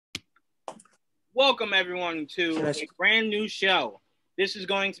Welcome everyone to a brand new show. This is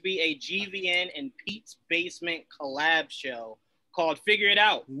going to be a GVN and Pete's Basement collab show called Figure It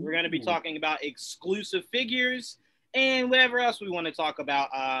Out. We're going to be talking about exclusive figures and whatever else we want to talk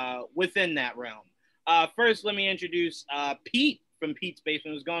about within that realm. First, let me introduce Pete from Pete's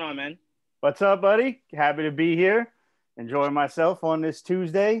Basement. What's going on, man? What's up, buddy? Happy to be here. Enjoying myself on this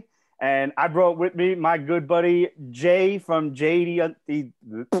Tuesday. And I brought with me my good buddy, Jay from Jaydee.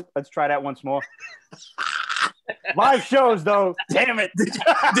 Let's try that once more. Live shows, though. Damn it. Did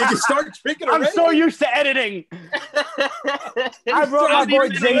you start drinking already? I'm so used to editing. I brought my boy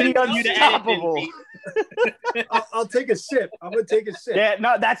Jaydee Unstoppable. I'll take a sip. I'm going to take a sip. Yeah,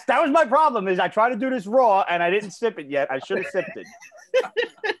 no, that was my problem is I tried to do this raw, and I didn't sip it yet. I should have sipped it.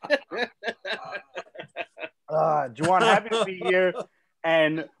 Juwaan, happy to be here.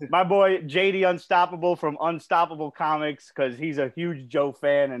 And my boy Jaydee Unstoppable from Unstoppable Comics, because he's a huge Joe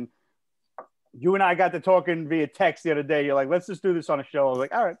fan. And you and I got to talking via text the other day. You're like, let's just do this on a show. I was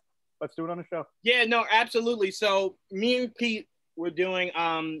like, all right, let's do it on a show. Yeah, no, absolutely. So me and Pete were doing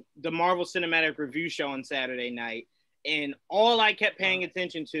the Marvel Cinematic Review show on Saturday night. And all I kept paying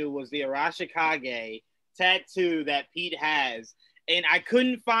attention to was the Arashikage tattoo that Pete has. And I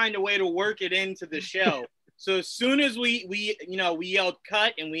couldn't find a way to work it into the show. So as soon as we yelled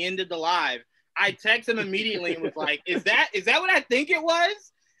cut and we ended the live, I texted him immediately and was like, is that what I think it was?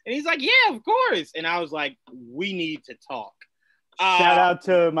 And he's like, yeah, of course. And I was like, we need to talk. Shout out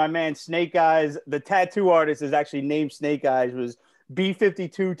to my man Snake Eyes. The tattoo artist is actually named Snake Eyes. Was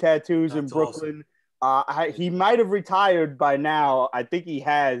B52 Tattoos in Brooklyn. Awesome. He might have retired by now. I think he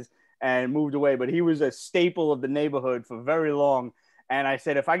has and moved away, but he was a staple of the neighborhood for very long. And I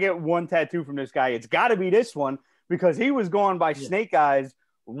said, if I get one tattoo from this guy, it's got to be this one, because he was going by Snake Eyes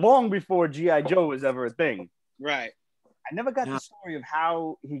long before G.I. Joe was ever a thing. Right. I never got the story of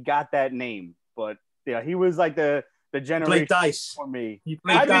how he got that name, but yeah, he was like the generation dice for me.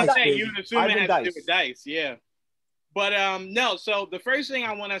 I would say you would assume it has to do with dice, yeah. But no, so the first thing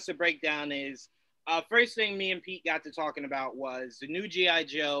I want us to break down is first thing me and Pete got to talking about was the new G.I.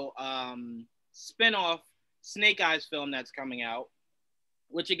 Joe spinoff Snake Eyes film that's coming out.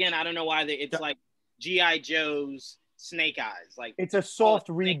 Which again, I don't know why it's like G.I. Joe's Snake Eyes. Like it's a soft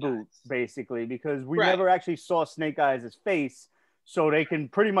reboot, basically, because we never actually saw Snake Eyes' face, so they can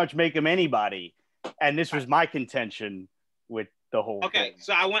pretty much make him anybody. And this was my contention with the whole thing.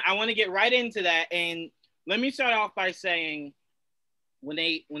 So I want to get right into that, and let me start off by saying when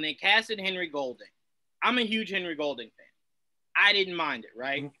they casted Henry Golding, I'm a huge Henry Golding fan. I didn't mind it,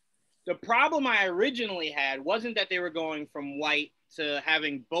 right? Mm-hmm. The problem I originally had wasn't that they were going from white to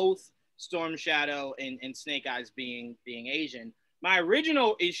having both Storm Shadow and Snake Eyes being Asian. My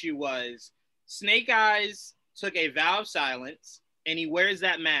original issue was Snake Eyes took a vow of silence, and he wears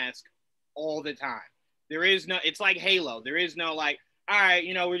that mask all the time. There is no, it's like Halo. There is no like, all right,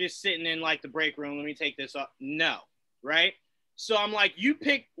 we're just sitting in like the break room. Let me take this up. No, right? So I'm like, you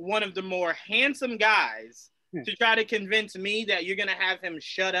pick one of the more handsome guys to try to convince me that you're going to have him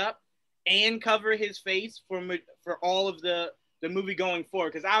shut up and cover his face for all of the movie going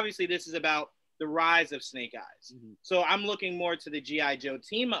forward, because obviously this is about the rise of Snake Eyes. Mm-hmm. So I'm looking more to the G.I. Joe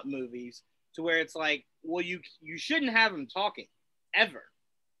team-up movies, to where it's like, well, you shouldn't have him talking ever,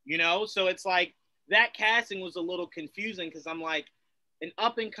 So it's like that casting was a little confusing, because I'm like, an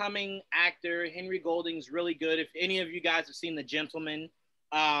up-and-coming actor, Henry Golding's really good. If any of you guys have seen The Gentleman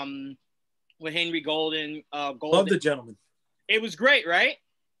with Henry Golding. Love The Gentleman. It was great, right?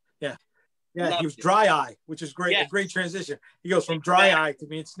 Yeah, he was Dry Eye, which is great. Yes. A great transition. He goes from Dry Eye to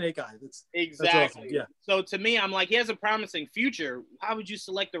being Snake Eye. Exactly. That's awesome. Yeah. So to me, I'm like, he has a promising future. Why would you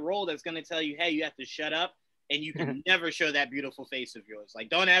select a role that's going to tell you, hey, you have to shut up and you can never show that beautiful face of yours? Like,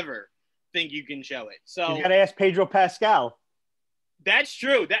 don't ever think you can show it. So you got to ask Pedro Pascal. That's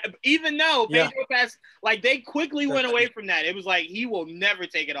true. That even though Pedro Pascal, like, they quickly went away from that. It was like, he will never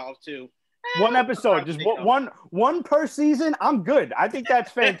take it off too. One episode, just one per season. I'm good. I think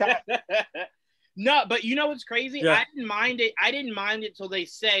that's fantastic. No, but you know what's crazy? Yeah. I didn't mind it. I didn't mind it till they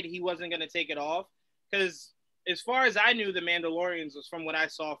said he wasn't going to take it off, because as far as I knew, the Mandalorians was from what I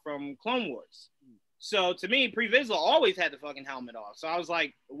saw from Clone Wars. So to me, Pre Vizsla always had the fucking helmet off. So I was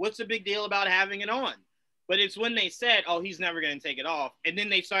like, what's the big deal about having it on? But it's when they said, oh, he's never going to take it off, and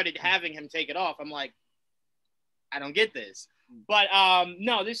then they started having him take it off. I'm like, I don't get this. But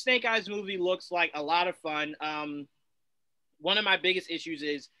no, this Snake Eyes movie looks like a lot of fun. One of my biggest issues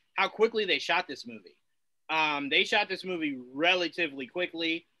is how quickly they shot this movie. They shot this movie relatively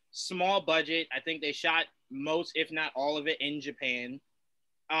quickly, small budget. I think they shot most, if not all of it, in Japan.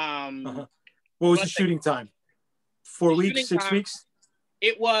 What was the shooting time? 4 weeks, 6 weeks?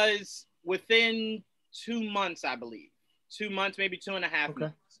 It was within 2 months, I believe. 2 months, maybe 2.5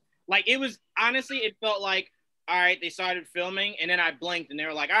 months. Like, it was, honestly, it felt like, all right, they started filming, and then I blinked, and they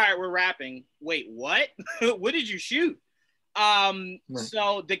were like, all right, we're wrapping. Wait, what? What did you shoot?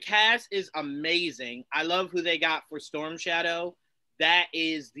 So the cast is amazing. I love who they got for Storm Shadow. That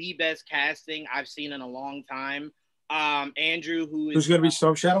is the best casting I've seen in a long time. Andrew, who's going to be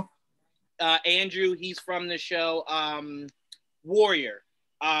Storm Shadow? Andrew, he's from the show Warrior,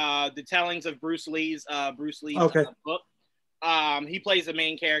 the tellings of Bruce Lee's book. He plays the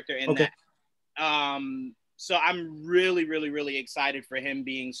main character in that. So I'm really, really, really excited for him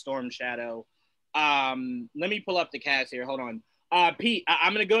being Storm Shadow. Let me pull up the cast here. Hold on. Pete,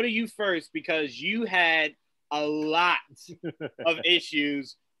 I'm going to go to you first because you had a lot of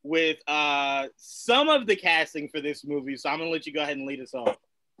issues with some of the casting for this movie. So I'm going to let you go ahead and lead us off.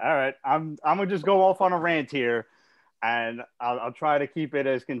 All right. I'm going to just go off on a rant here, and I'll try to keep it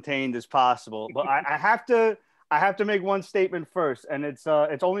as contained as possible. But I have to make one statement first, and it's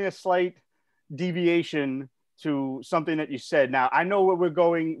only a slight deviation to something that you said. Now, I know where we're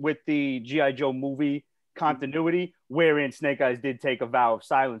going with the G.I. Joe movie continuity, wherein Snake Eyes did take a vow of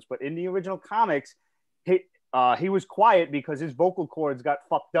silence. But in the original comics, he was quiet because his vocal cords got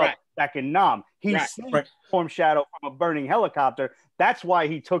fucked up back in Nam. He saved Storm Shadow from a burning helicopter. That's why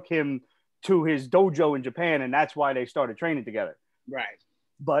he took him to his dojo in Japan, and that's why they started training together. Right.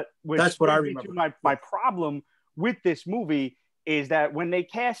 But that's what I remember. My problem with this movie is that when they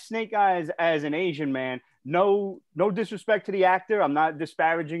cast Snake Eyes as an Asian man, no disrespect to the actor, I'm not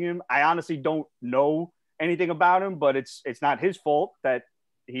disparaging him. I honestly don't know anything about him, but it's not his fault that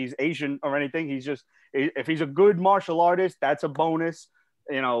he's Asian or anything. He's just, if he's a good martial artist, that's a bonus,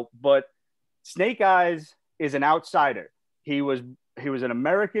 but Snake Eyes is an outsider. He was an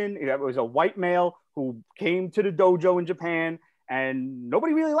American. He was a white male who came to the dojo in Japan, and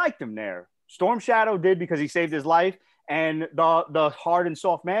nobody really liked him there. Storm Shadow did because he saved his life, and the hard and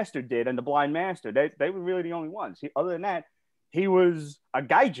soft master did, and the blind master. They were really the only ones. Other than that, he was a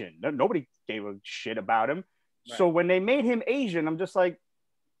gaijin. Nobody gave a shit about him. Right. So when they made him Asian, I'm just like,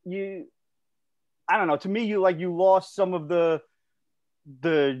 I don't know. To me, you lost some of the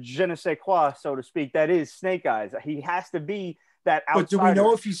je ne sais quoi, so to speak, that is Snake Eyes. He has to be that outsider. But do we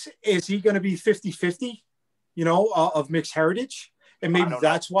know if is he going to be 50-50, of mixed heritage? And maybe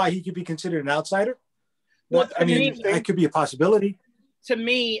that's why he could be considered an outsider? Well, that could be a possibility. To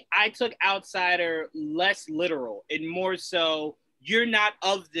me, I took outsider less literal and more so you're not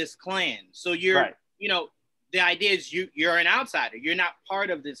of this clan. So you're, the idea is you're an outsider. You're not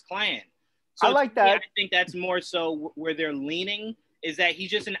part of this clan. So I like that. I think that's more so where they're leaning, is that he's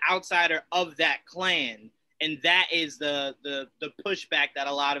just an outsider of that clan. And that is the pushback that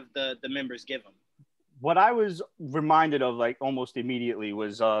a lot of the members give him. What I was reminded of almost immediately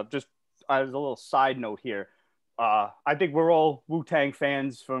was just as a little side note here. I think we're all Wu-Tang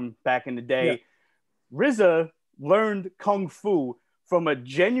fans from back in the day. Yeah. RZA learned Kung Fu from a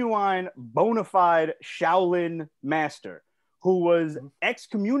genuine, bona fide Shaolin master who was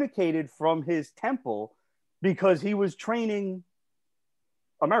excommunicated from his temple because he was training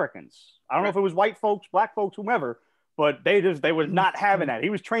Americans. I don't know if it was white folks, black folks, whomever, but they was not having that. He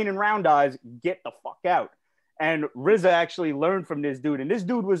was training Round Eyes, get the fuck out. And RZA actually learned from this dude. And this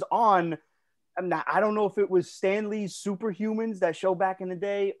dude was on, I don't know if it was Stan Lee's Superhumans, that show back in the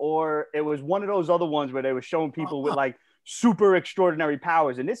day, or it was one of those other ones where they were showing people with super extraordinary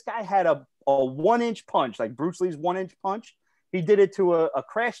powers. And this guy had a 1-inch punch, like Bruce Lee's 1-inch punch. He did it to a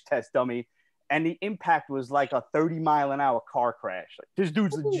crash test dummy, and the impact was like a 30-mile-an-hour car crash. This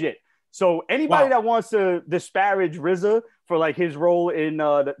dude's legit. So anybody that wants to disparage RZA for his role in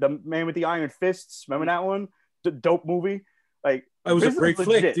the Man with the Iron Fists, remember that one? The dope movie. It was a great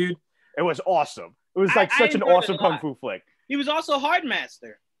flick, dude. It was awesome. It was such an awesome kung fu flick. He was also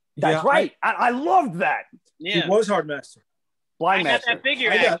Hardmaster. That's right. I loved that. Yeah, he was Hardmaster. Blind Master. I got that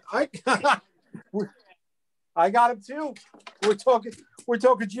figure. I got him too. We're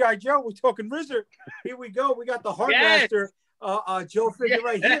talking G.I. Joe. We're talking RZA. Here we go. We got the Hardmaster. Joe figure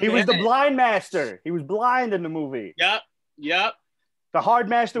right here. He was the blind master. He was blind in the movie. Yep. The hard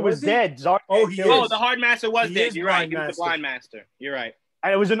master was dead. The hard master was dead. You're right. He was the blind master. You're right.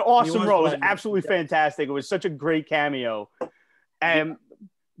 And it was an awesome role. It was absolutely fantastic. It was such a great cameo.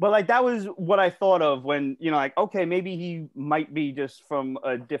 But that was what I thought of when, okay, maybe he might be just from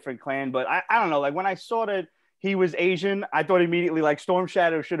a different clan. But I don't know. When I saw that he was Asian, I thought immediately Storm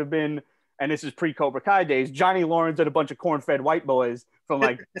Shadow should have been, and this is pre-Cobra Kai days, Johnny Lawrence and a bunch of corn-fed white boys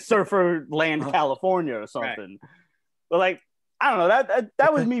from Surfer Land, California or something. Right. But I don't know.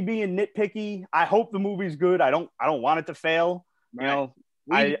 That was me being nitpicky. I hope the movie's good. I don't want it to fail. Right.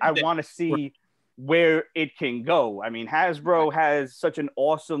 I want to see where it can go. I mean, Hasbro has such an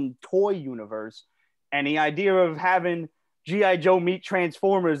awesome toy universe, and the idea of having G.I. Joe meet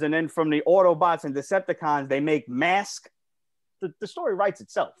Transformers, and then from the Autobots and Decepticons, they make masks. The story writes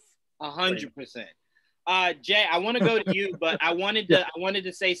itself. 100%. Jay, I want to go to you, but I wanted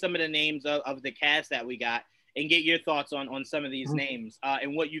to say some of the names of the cast that we got and get your thoughts on some of these names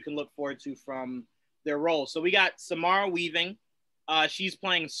and what you can look forward to from their roles. So we got Samara Weaving. She's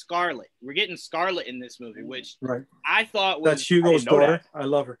playing Scarlet. We're getting Scarlet in this movie, which I thought was... That's Hugo's daughter. I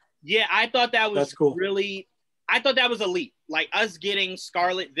love her. Yeah, I thought that was That's cool. I thought that was a leap. Like, us getting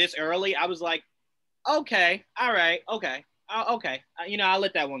Scarlet this early, I was like, okay, all right, okay. Okay. I'll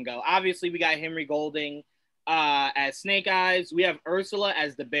let that one go. Obviously, we got Henry Golding as Snake Eyes. We have Ursula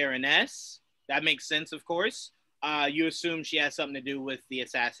as the Baroness. That makes sense, of course. You assume she has something to do with the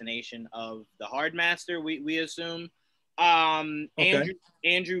assassination of the Hardmaster, we assume. Andrew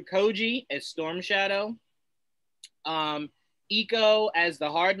Koji as Storm Shadow. Iko as the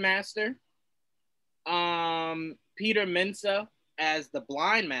Hardmaster. Peter Mensa as the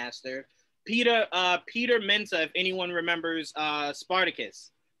Blind Master. Peter Mensa, if anyone remembers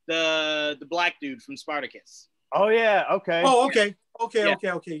Spartacus, the black dude from Spartacus. Oh yeah, okay. Oh, okay.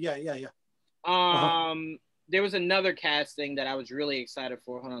 Yeah. There was another casting that I was really excited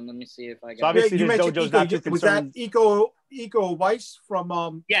for. Hold on, let me see if I got. So obviously, you mentioned Dojo's not too concerned. Was that Iko Weiss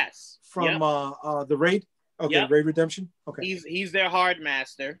from yes, from the Raid? Okay, Raid Redemption. Okay, he's their hard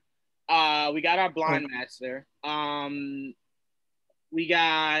master. We got our blind master. We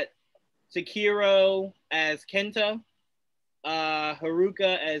got Takiro as Kento.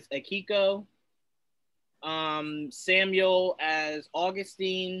 Haruka as Akiko. Samuel as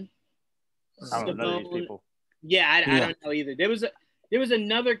Augustine. I don't know these people. Yeah, I don't know either. There was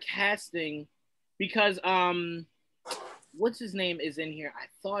another casting because what's his name is in here? I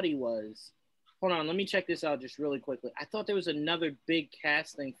thought he was. Hold on, let me check this out just really quickly. I thought there was another big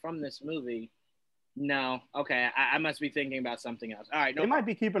casting from this movie. No, okay, I must be thinking about something else. All right, they might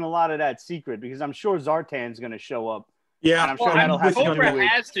be keeping a lot of that secret because I'm sure Zartan's going to show up. Yeah, and I'm sure that'll have Cobra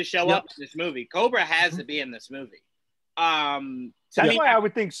has to show up in this movie. Cobra has to be in this movie. That's why I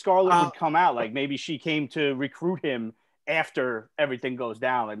would think Scarlet would come out. Like maybe she came to recruit him after everything goes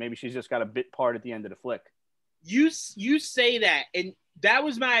down. Like maybe she's just got a bit part at the end of the flick. You say that, and that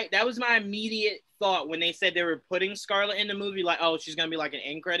was my immediate thought when they said they were putting Scarlet in the movie. Like, oh, she's gonna be like an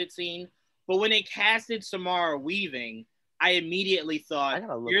end credit scene. But when they casted Samara Weaving, I immediately thought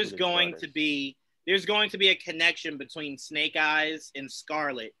there's going to be a connection between Snake Eyes and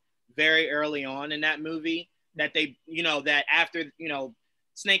Scarlet very early on in that movie. That they, that after,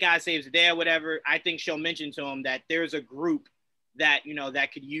 Snake Eyes saves the day or whatever, I think she'll mention to him that there's a group that,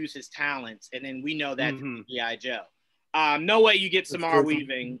 that could use his talents. And then we know that's G.I. Joe. No way you get Samara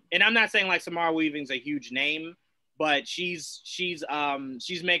Weaving. And I'm not saying like Samara Weaving's a huge name, but she's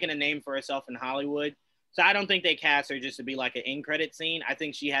making a name for herself in Hollywood. So I don't think they cast her just to be like an end credit scene. I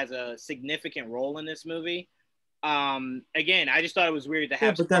think she has a significant role in this movie. Again, I just thought it was weird to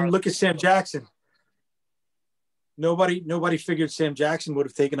have. But then look at Sam Jackson. Nobody figured Sam Jackson would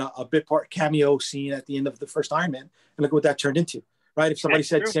have taken a bit part cameo scene at the end of the first Iron Man, and look what that turned into, right? If somebody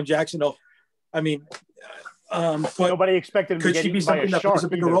said Sam Jackson, but nobody expected him to get eaten by a shark. Plays a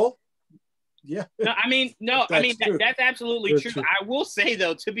bigger role. Yeah. That's absolutely true. I will say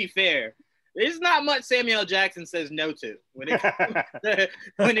though, to be fair, there's not much Samuel Jackson says no to when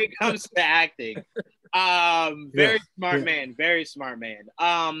it comes to acting. Very smart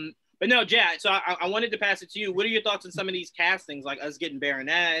man. But no, Jay, so I wanted to pass it to you. What are your thoughts on some of these castings, like us getting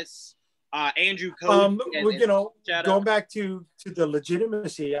Baroness, Andrew Cody? Going back to the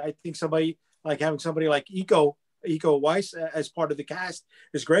legitimacy, I think having somebody like Iko Weiss as part of the cast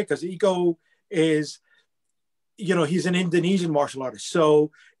is great because Iko is, he's an Indonesian martial artist, so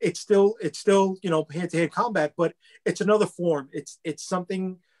it's still hand-to-hand combat, but it's another form. It's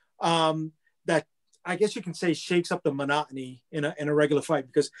something that I guess you can say shakes up the monotony in a regular fight,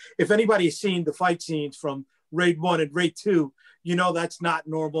 because if anybody's seen the fight scenes from Raid 1 and Raid 2, that's not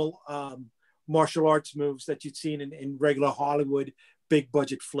normal martial arts moves that you'd seen in regular Hollywood big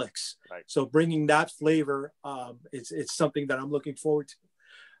budget flicks. Right. So bringing that flavor, it's something that I'm looking forward to.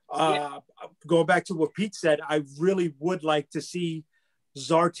 Going back to what Pete said, I really would like to see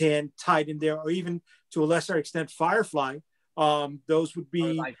Zartan tied in there, or even to a lesser extent Firefly. Those would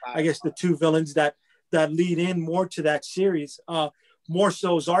be, I guess, the two villains that lead in more to that series, more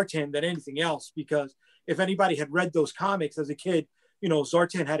so Zartan than anything else, because if anybody had read those comics as a kid,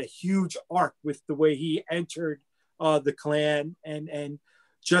 Zartan had a huge arc with the way he entered the clan and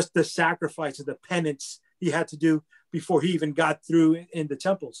just the sacrifice and the penance he had to do before he even got through in the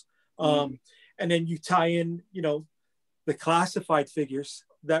temples. And then you tie in, you know, the classified figures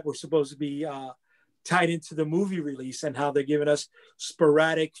that were supposed to be tied into the movie release and how they're giving us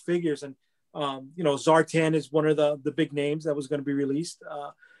sporadic figures. And, you know, Zartan is one of the big names that was going to be released.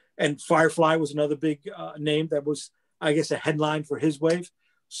 And Firefly was another big name that was, I guess, a headline for his wave.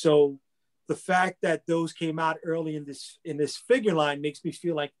 So the fact that those came out early in this figure line makes me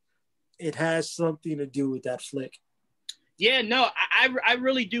feel like it has something to do with that flick. Yeah, no, I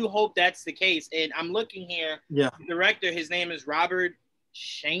really do hope that's the case. And I'm looking here. Yeah. The director, his name is Robert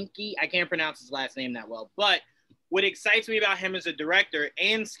Shanky. I can't pronounce his last name that well. But what excites me about him as a director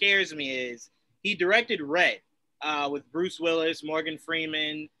and scares me is he directed Red with Bruce Willis, Morgan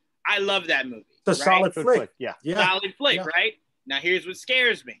Freeman. I love that movie. It's a solid flick. Yeah. Solid flick, right? Now, here's what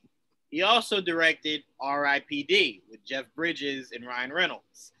scares me. He also directed R.I.P.D. with Jeff Bridges and Ryan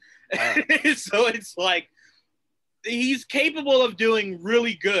Reynolds. So it's like, he's capable of doing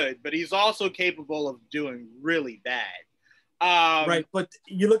really good, but he's also capable of doing really bad. Right, but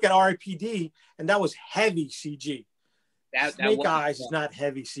you look at R.I.P.D. and that was heavy CG. Snake Eyes is not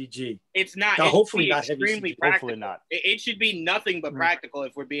heavy CG. It's not. Now, it hopefully not extremely heavy CG. practical. Hopefully not. It should be nothing but practical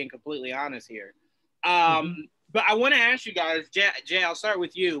if we're being completely honest here. But I want to ask you guys, Jay, I'll start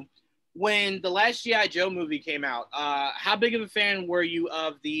with you. When the last G.I. Joe movie came out, how big of a fan were you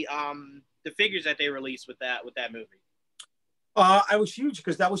of the figures that they released with that movie? I was huge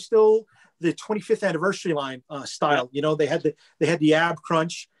because that was still the 25th anniversary line style. You know, they had the ab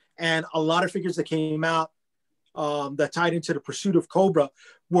crunch, and a lot of figures that came out that tied into the Pursuit of Cobra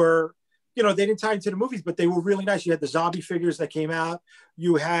were, you know, they didn't tie into the movies, but they were really nice. You had the zombie figures that came out.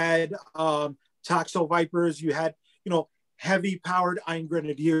 You had Toxo Vipers. You had, you know, heavy powered Iron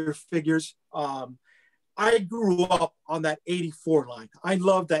Grenadier figures. I grew up on that 84 line. I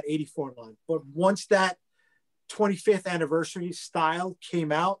loved that 84 line. But once that 25th anniversary style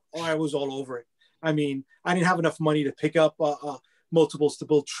came out, I was all over it. I mean, I didn't have enough money to pick up multiples to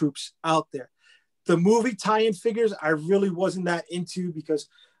build troops out there. The movie tie-in figures, I really wasn't that into because,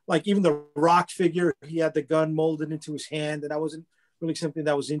 like, even the Rock figure, he had the gun molded into his hand, and that wasn't really something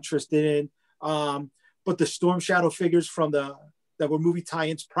that I was interested in. But the Storm Shadow figures that were movie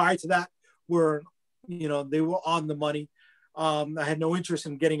tie-ins prior to that were, you know, they were on the money. I had no interest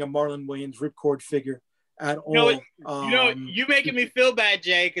in getting a Marlon Wayans ripcord figure at all. You making me feel bad,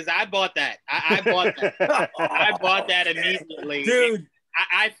 Jay, because I bought that. I bought that. I bought that immediately. Dude.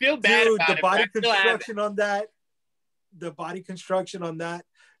 I feel bad about the it. body construction on that. The body construction on that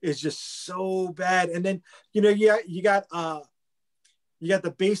is just so bad. And then, you know, you got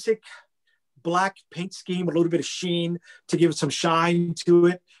the basic black paint scheme, a little bit of sheen to give it some shine to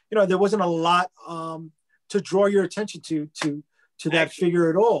it. You know, there wasn't a lot to draw your attention to that figure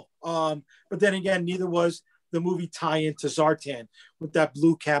at all. But then again, neither was the movie tie-in to Zartan with that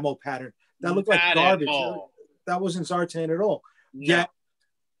blue camo pattern. That looked like garbage. That wasn't Zartan at all. No. Yet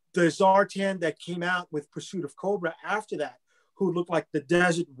the Zartan that came out with Pursuit of Cobra after that, who looked like the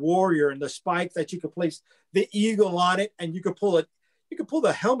Desert Warrior, and the spike that you could place the eagle on it, and you could pull it. You could pull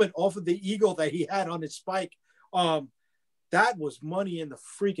the helmet off of the eagle that he had on his spike. That was money in the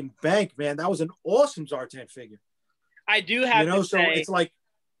freaking bank, man. That was an awesome Zartan figure. I do have to say, so it's like.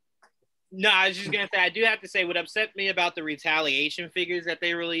 No, I was just gonna say I do have to say what upset me about the Retaliation figures that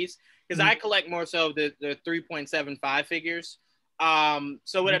they released, because I collect more so the 3.75 figures.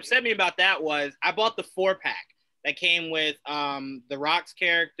 So what upset me about that was I bought the 4-pack that came with the Rock's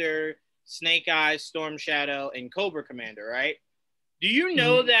character, Snake Eyes, Storm Shadow, and Cobra Commander, right? Do you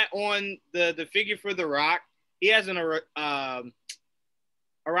know that on the figure for the Rock, he has an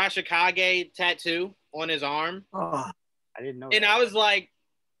Arashikage tattoo on his arm? Oh, I didn't know. And I was like,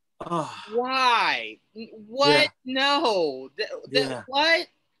 why? What? Yeah. No. What?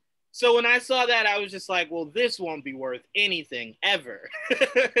 So when I saw that, I was just like, well, this won't be worth anything ever.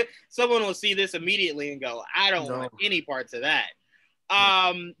 Someone will see this immediately and go, I don't want any parts of that.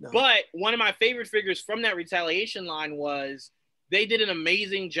 But one of my favorite figures from that Retaliation line was they did an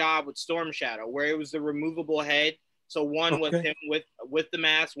amazing job with Storm Shadow, where it was the removable head. So one was him with the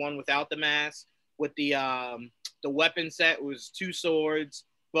mask, one without the mask. With the weapon set was 2 swords,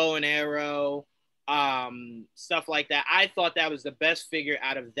 bow and arrow, stuff like that. I thought that was the best figure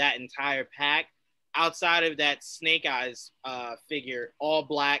out of that entire pack. Outside of that Snake Eyes figure, all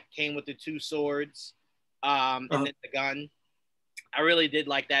black, came with the 2 swords and then the gun. I really did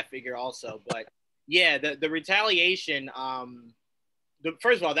like that figure also. But yeah, the Retaliation,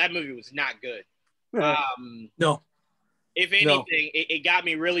 first of all, that movie was not good. No. If anything, it got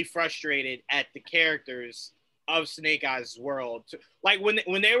me really frustrated at the characters of Snake Eyes' world. Like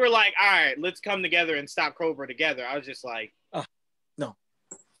when they were like, all right, let's come together and stop Cobra together. I was just like,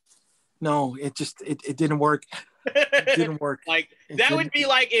 no, it didn't work. It didn't work. Like that would be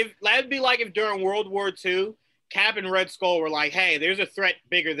like if during World War II, Cap and Red Skull were like, hey, there's a threat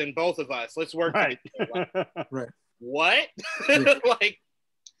bigger than both of us. Let's work. Right. Like, right. What? Like,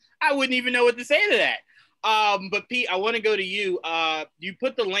 I wouldn't even know what to say to that. But Pete, I want to go to you. You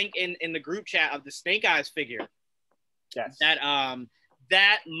put the link in the group chat of the Snake Eyes figure. Yes.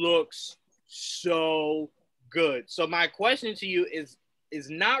 That looks so good. So my question to you is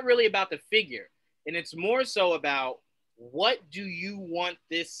not really about the figure, and it's more so about what do you want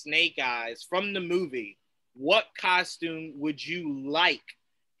this Snake Eyes from the movie? What costume would you like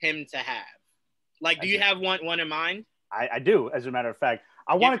him to have? Like, do you have one in mind? I do, as a matter of fact.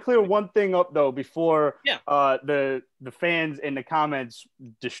 I want to clear one thing up, though, before the fans in the comments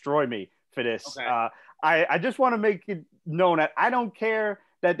destroy me for this. Okay. I just want to make it known that I don't care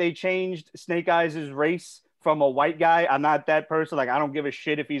that they changed Snake Eyes' race from a white guy. I'm not that person. Like, I don't give a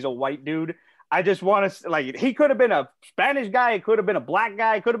shit if he's a white dude. I just want to, like, he could have been a Spanish guy. It could have been a black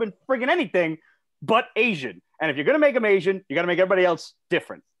guy. It could have been friggin' anything but Asian. And if you're going to make him Asian, you got to make everybody else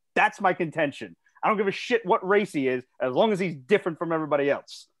different. That's my contention. I don't give a shit what race he is, as long as he's different from everybody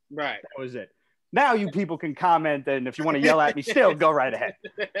else. Right. That was it. Now you people can comment, and if you want to yell at me still, go right ahead.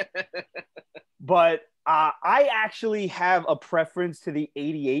 But I actually have a preference to the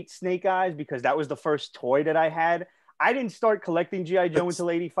 88 Snake Eyes because that was the first toy that I had. I didn't start collecting G.I. Joe until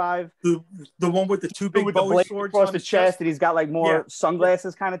 85. The one with the two big Bowie swords across the chest, and he's got like more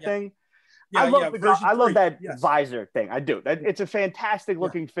sunglasses kind of thing. I love that visor thing. I do. It's a fantastic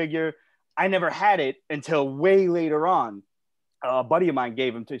looking figure. I never had it until way later on. A buddy of mine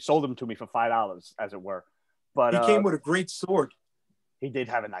sold him to me for $5, as it were. But he came with a great sword. He did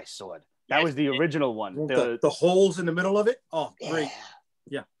have a nice sword. That was the original one. The holes in the middle of it. Oh, great.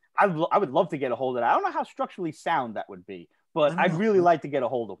 Yeah. I would love to get a hold of that. I don't know how structurally sound that would be, but I'd really like to get a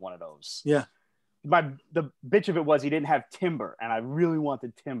hold of one of those. Yeah. The bitch of it was he didn't have timber, and I really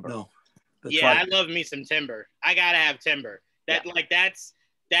wanted timber. No. I love me some timber. I gotta have timber.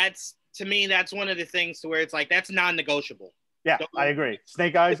 That's to me, that's one of the things to where it's like that's non-negotiable. Yeah, I agree.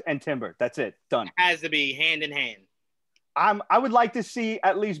 Snake Eyes and timber. That's it. Done. It has to be hand in hand. I would like to see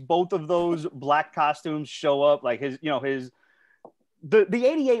at least both of those black costumes show up. Like the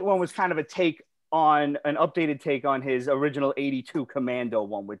 88 one was kind of an updated take on his original 82 Commando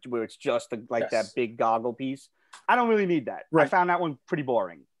one, where it's just that big goggle piece. I don't really need that. Right. I found that one pretty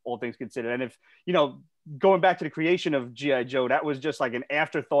boring, all things considered. And if, going back to the creation of G.I. Joe, that was just like an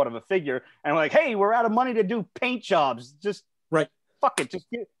afterthought of a figure. And we're like, hey, we're out of money to do paint jobs. Just fuck it. Just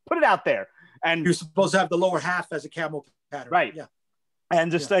put it out there. And you're supposed to have the lower half as a camel pattern. Right. Yeah.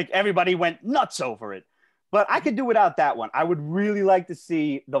 And just like everybody went nuts over it. But I could do without that one. I would really like to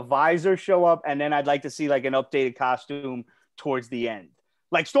see the visor show up, and then I'd like to see like an updated costume towards the end.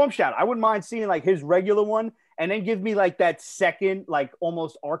 Like Storm Shadow, I wouldn't mind seeing like his regular one, and then give me like that second, like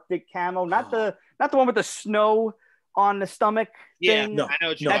almost Arctic camo, not the one with the snow on the stomach thing. No, I know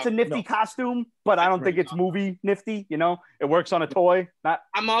what you're That's a nifty costume, but I don't think it's movie nifty. It works on a toy.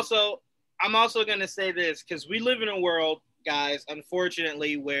 I'm also gonna say this because we live in a world, guys,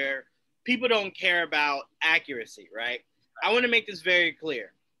 unfortunately, where people don't care about accuracy, right? I want to make this very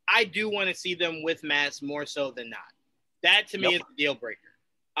clear. I do want to see them with masks more so than not. That to me is a deal breaker.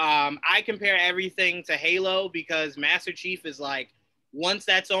 I compare everything to Halo because Master Chief is like, once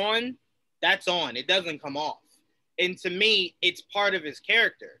that's on, that's on. It doesn't come off. And to me, it's part of his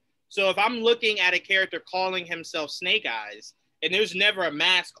character. So if I'm looking at a character calling himself Snake Eyes and there's never a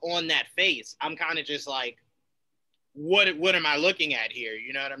mask on that face, I'm kind of just like, what am I looking at here?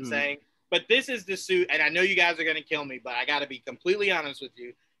 You know what I'm saying? But this is the suit, and I know you guys are going to kill me, but I got to be completely honest with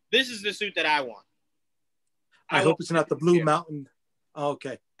you. This is the suit that I want. I hope it's not the Blue Mountain. Oh,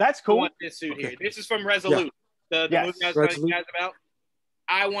 okay. That's cool. I want this suit here. This is from Resolute. The movie I was telling you guys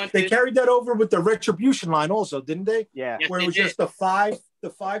about. They carried that over with the Retribution line also, didn't they? Yeah. Yes, where it was just the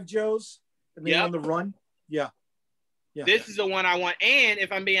five Joes and then on the run. Yeah. This is the one I want. And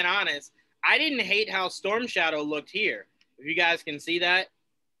if I'm being honest, I didn't hate how Storm Shadow looked here. If you guys can see that.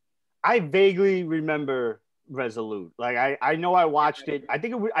 I vaguely remember Resolute. Like I know I watched it. I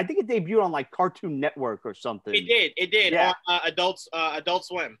think it debuted on like Cartoon Network or something. It did on Adult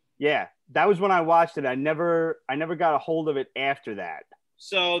Swim. Yeah, that was when I watched it. I never got a hold of it after that.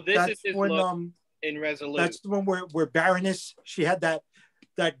 So that's is his look in Resolute. That's the one where Baroness, she had that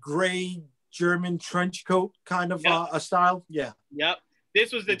gray German trench coat kind of a style. Yeah. Yep.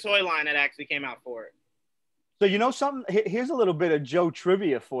 This was the toy line that actually came out for it. So something. Here's a little bit of Joe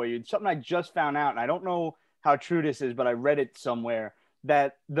trivia for you. Something I just found out, and I don't know how true this is, but I read it somewhere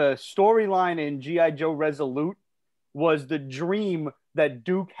that the storyline in G.I. Joe Resolute was the dream that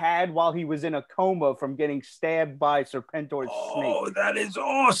Duke had while he was in a coma from getting stabbed by Serpentor's snake. Oh, that is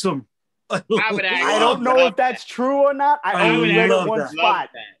awesome. I don't know if that's true or not. I only read it one spot.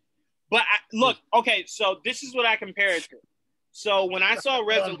 But look, okay, so this is what I compare it to. So when I saw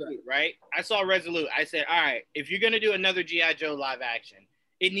Resolute, right? I saw Resolute. I said, all right, if you're going to do another G.I. Joe live action,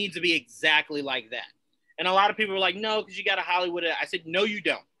 it needs to be exactly like that. And a lot of people were like, no, because you got to Hollywood it. I said, no, you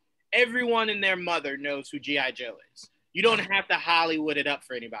don't. Everyone and their mother knows who G.I. Joe is. You don't have to Hollywood it up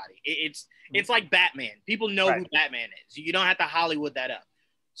for anybody. It's like Batman. People know who Batman is. You don't have to Hollywood that up.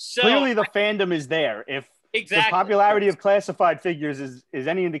 So clearly the fandom is there. If the popularity of classified figures is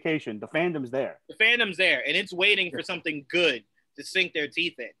any indication, the fandom's there. The fandom's there, and it's waiting for something good to sink their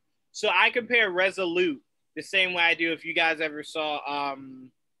teeth in. So I compare Resolute the same way I do if you guys ever saw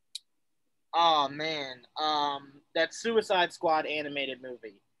that Suicide Squad animated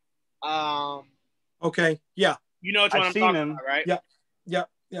movie. Okay, yeah. You know what I'm talking about, right? Yeah.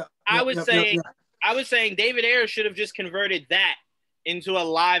 I was saying David Ayer should have just converted that into a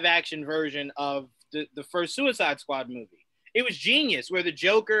live action version of the first Suicide Squad movie. It was genius, where the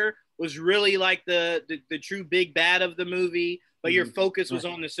Joker was really like the true big bad of the movie, but your focus was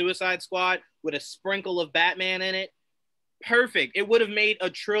on the Suicide Squad with a sprinkle of Batman in it. Perfect. It would have made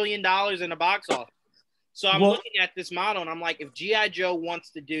 $1 trillion in the box office. So I'm looking at this model and I'm like, if G.I. Joe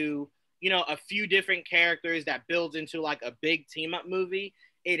wants to do, a few different characters that builds into like a big team up movie,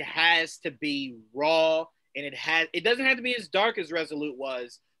 it has to be raw, and it doesn't have to be as dark as Resolute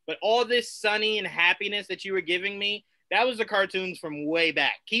was, but all this sunny and happiness that you were giving me, that was the cartoons from way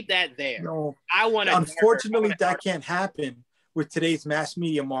back. Keep that there. No, Unfortunately, that can't happen with today's mass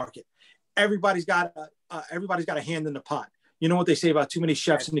media market. Everybody's got a hand in the pot. You know what they say about too many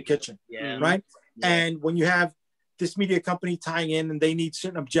chefs in the kitchen, right? Yeah. And when you have this media company tying in and they need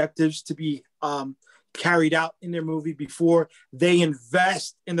certain objectives to be carried out in their movie before they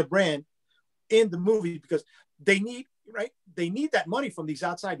invest in the brand, in the movie, because they need that money from these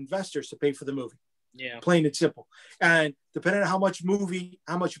outside investors to pay for the movie. Yeah. Plain and simple. And depending on how much money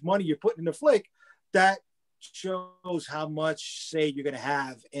you're putting in the flick, that shows how much say you're going to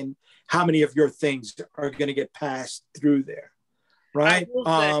have and how many of your things are going to get passed through there. Right.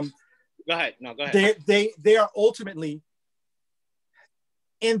 Go ahead. No, go ahead. They are ultimately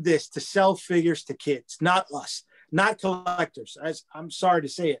in this to sell figures to kids, not us, not collectors. As I'm sorry to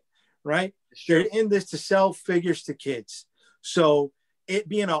say it, right? They're in this to sell figures to kids. So it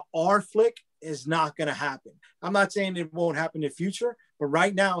being an R flick is not going to happen. I'm not saying it won't happen in the future, but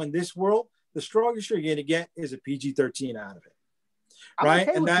right now in this world, the strongest you're going to get is a PG-13 out of it. Right? I'm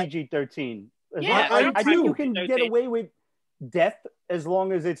okay with PG-13. Yeah, I think you can get away with death as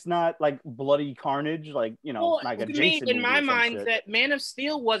long as it's not like bloody carnage, like like a Jason movie. In my mindset, Man of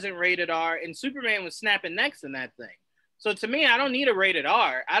Steel wasn't rated R, and Superman was snapping necks in that thing. So to me, I don't need a rated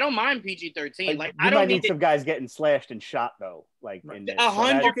R. I don't mind PG-13. Like I don't need some guys getting slashed and shot though. Like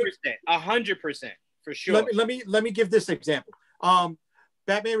 100%, for sure. Let me give this example.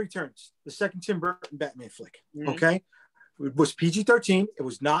 Batman Returns, the second Tim Burton Batman flick. Mm-hmm. Okay, it was PG-13. It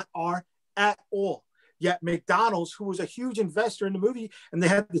was not R at all. Yet McDonald's, who was a huge investor in the movie, and they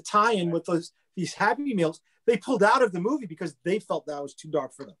had the tie-in with these Happy Meals, they pulled out of the movie because they felt that was too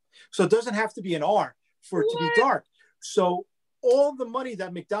dark for them. So it doesn't have to be an R for it to be dark. So all the money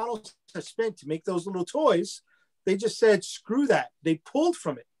that McDonald's has spent to make those little toys, they just said, screw that. They pulled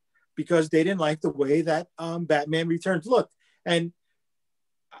from it because they didn't like the way that Batman Returns looked. And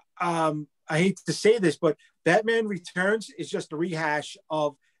I hate to say this, but Batman Returns is just a rehash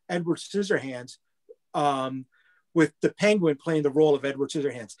of Edward Scissorhands, with the Penguin playing the role of Edward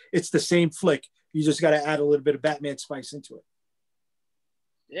Scissorhands. It's the same flick. You just got to add a little bit of Batman spice into it.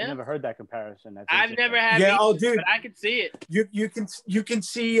 Yeah, I never heard that comparison. I've never had. Yeah, dude, but I can see it. You can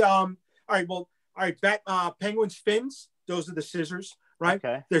see. All right. Penguin's fins. Those are the scissors, right?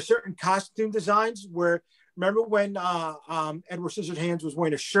 Okay. There's certain costume designs where. Remember when Edward Scissorhands was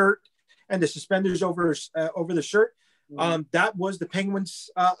wearing a shirt and the suspenders over the shirt? That was the Penguin's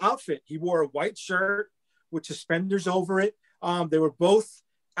outfit. He wore a white shirt with suspenders over it. They were both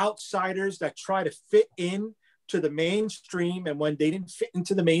outsiders that try to fit in to the mainstream, and when they didn't fit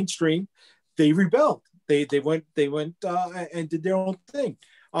into the mainstream, they rebelled. They went and did their own thing.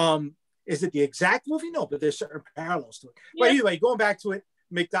 Is it the exact movie? No, but there's certain parallels to it. Yeah. But anyway, going back to it,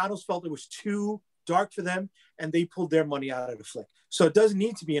 McDonald's felt it was too dark for them, and they pulled their money out of the flick. So it doesn't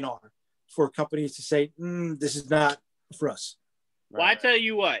need to be an R for companies to say, this is not for us. Well, I tell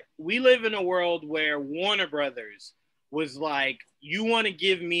you what, we live in a world where Warner Brothers was like, you want to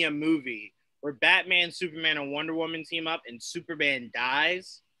give me a movie where Batman, Superman, and Wonder Woman team up and Superman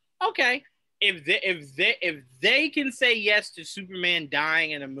dies, okay. If they can say yes to Superman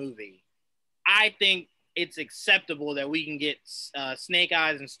dying in a movie, I think it's acceptable that we can get Snake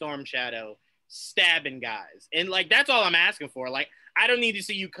Eyes and Storm Shadow stabbing guys. And like, that's all I'm asking for. Like, I don't need to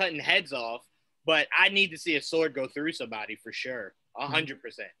see you cutting heads off, but I need to see a sword go through somebody for sure. 100%.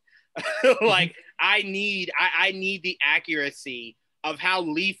 Like, I need the accuracy of how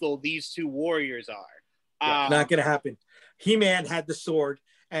lethal these two warriors are. Not going to happen. He-Man had the sword,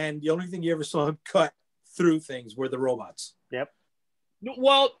 and the only thing you ever saw him cut through things were the robots. Yep.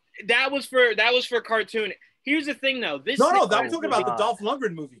 Well, that was for cartoon. Here's the thing, though. No, I'm talking about the Dolph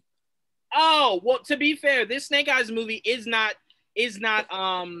Lundgren movie. Oh, well, to be fair, this Snake Eyes movie is not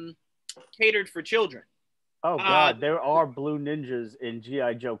catered for children. Oh God, there are blue ninjas in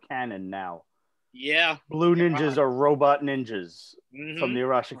G.I. Joe canon now. Yeah, blue ninjas are robot ninjas from the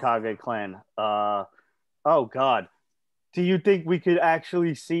Arashikage clan. Oh God, do you think we could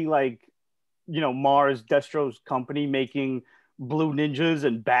actually see, like, Mars Destro's company making blue ninjas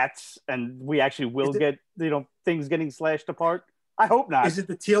and bats, and we actually will get things getting slashed apart? I hope not. Is it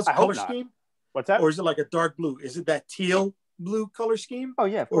the teal's color scheme? What's that? Or is it like a dark blue? Is it that teal blue color scheme? Oh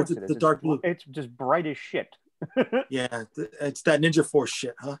yeah, of course it is. The dark blue. It's just bright as shit. Yeah, it's that Ninja Force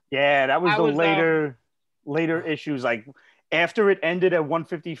shit, huh? Yeah, that was later issues. Like, after it ended at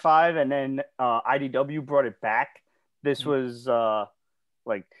 155, and then IDW brought it back. This was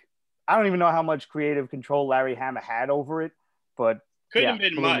like, I don't even know how much creative control Larry Hama had over it, but couldn't have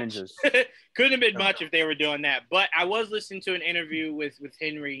been much. Couldn't have been much if they were doing that. But I was listening to an interview with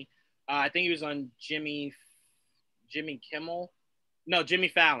Henry. I think he was on Jimmy Kimmel. No, Jimmy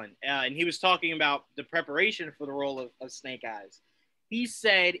Fallon. And he was talking about the preparation for the role of Snake Eyes. He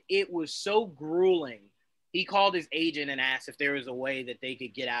said it was so grueling. He called his agent and asked if there was a way that they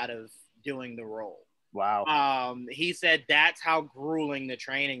could get out of doing the role. Wow. He said that's how grueling the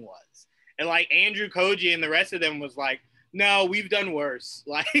training was. And like Andrew Koji and the rest of them was like, no, we've done worse.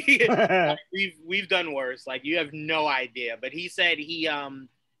 Like we've done worse. Like, you have no idea. But he said he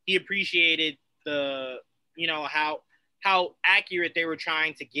appreciated the, how accurate they were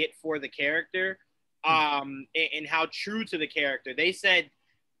trying to get for the character, and how true to the character. They said,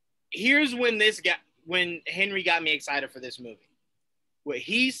 here's when Henry got me excited for this movie. What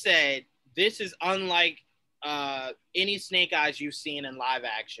he said, this is unlike any Snake Eyes you've seen in live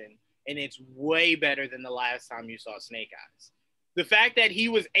action, and it's way better than the last time you saw Snake Eyes. The fact that he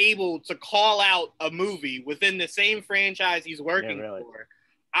was able to call out a movie within the same franchise he's working for,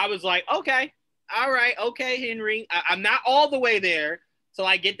 I was like, okay, all right, okay, Henry. I'm not all the way there till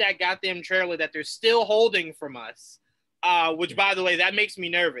I get that goddamn trailer that they're still holding from us, which, by the way, that makes me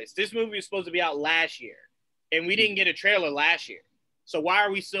nervous. This movie was supposed to be out last year, and we didn't get a trailer last year. So why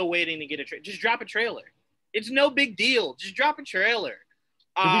are we still waiting to get a trailer? Just drop a trailer. It's no big deal. Just drop a trailer.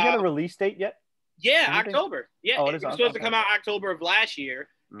 Did we get a release date yet? Yeah, October. Yeah, it was supposed to come out October of last year.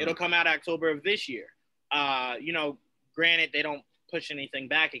 It'll come out October of this year. Granted, they don't push anything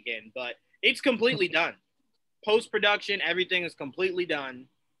back again, but it's completely done. Post-production, everything is completely done.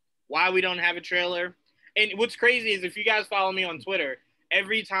 Why we don't have a trailer? And what's crazy is, if you guys follow me on Twitter,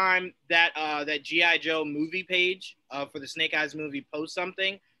 every time that G.I. Joe movie page for the Snake Eyes movie posts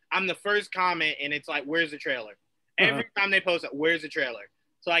something, I'm the first comment, and it's like, where's the trailer? Every time they post it, where's the trailer?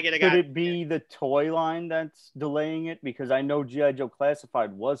 So I get a guy. Could it be the toy line that's delaying it? Because I know G.I. Joe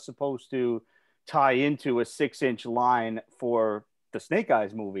Classified was supposed to tie into a 6-inch line for the Snake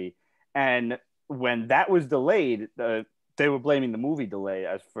Eyes movie. And when that was delayed, they were blaming the movie delay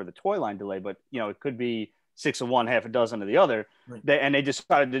as for the toy line delay. But, it could be 6 of one, half a dozen of the other. Right. They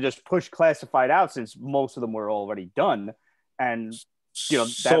decided to just push Classified out since most of them were already done. And,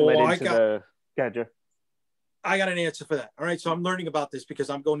 that led into the... Gotcha. I got an answer for that. All right. So I'm learning about this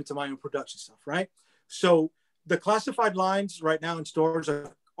because I'm going into my own production stuff, right? So the classified lines right now in stores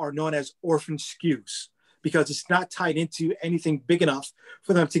are known as orphan SKUs because it's not tied into anything big enough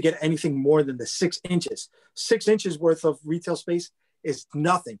for them to get anything more than the 6 inches. 6 inches worth of retail space is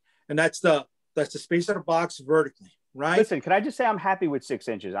nothing. And that's the space in a box vertically, right? Listen, can I just say I'm happy with 6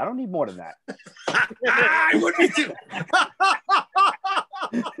 inches? I don't need more than that. I would be too.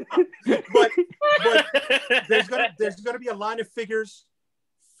 but there's gonna be a line of figures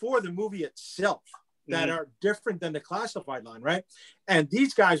for the movie itself that are different than the classified line, right? And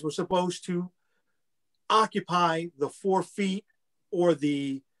these guys were supposed to occupy the 4 feet or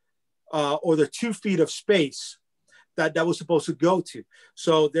the 2 feet of space that was supposed to go to.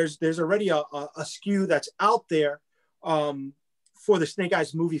 So there's already a SKU that's out there for the Snake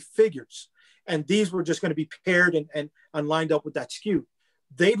Eyes movie figures, and these were just going to be paired and lined up with that SKU.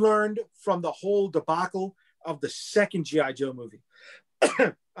 they learned from the whole debacle of the second G.I. Joe movie.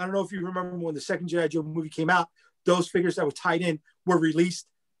 I don't know if you remember when the second G.I. Joe movie came out, those figures that were tied in were released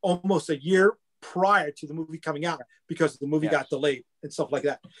almost a year prior to the movie coming out because the movie got delayed and stuff like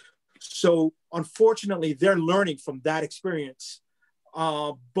that. So unfortunately, they're learning from that experience,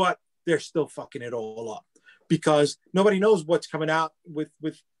 but they're still fucking it all up because nobody knows what's coming out with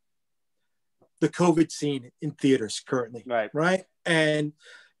the COVID scene in theaters currently. Right. And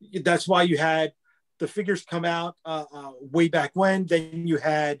that's why you had the figures come out way back when. Then you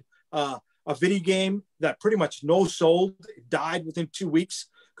had a video game that pretty much no sold. It died within 2 weeks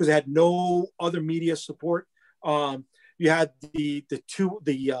because it had no other media support. You had the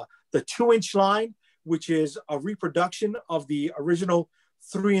 2-inch line, which is a reproduction of the original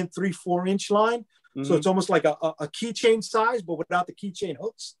 3 and 3/4 inch line. Mm-hmm. So it's almost like a keychain size, but without the keychain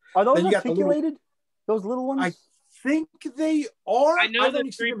hooks. Are those articulated? Those little ones? I think they are. I know the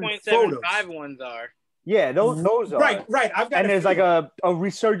 3.75 ones are. Yeah, those are. Right. I've got and there's like a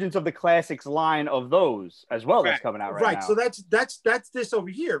resurgence of the classics line of those as well that's coming out right now. So that's this over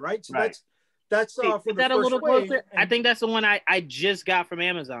here, right? So that's for is the that a little closer? I think that's the one I just got from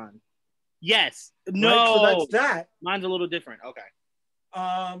Amazon. Yes. No. Right? So that's that. Mine's a little different. Okay.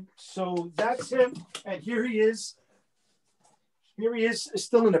 So that's him, and here he is. Here he is,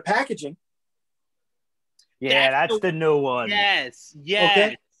 still in the packaging. Yeah, that's the new one. Yes.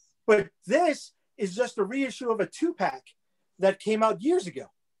 Okay. But this is just a reissue of a 2-pack that came out years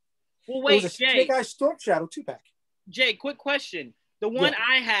ago. Well, wait, Jay. Snake Eye Storm Shadow 2-pack. Jay, quick question. The one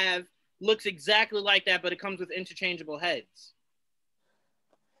I have looks exactly like that, but it comes with interchangeable heads.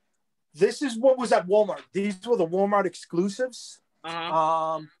 This is what was at Walmart. These were the Walmart exclusives.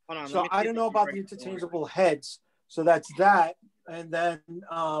 Hold on, so I don't know about the interchangeable heads. So that's that. And then,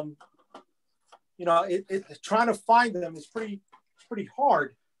 trying to find them is pretty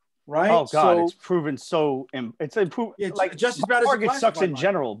hard, right? Oh God, it's proven so. It's improved. It's like just as bad as Target sucks in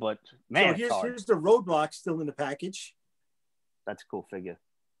general, but man, so here's the Roadblock still in the package. That's a cool figure,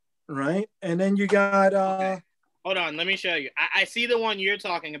 right? And then you got. Okay. Hold on, let me show you. I see the one you're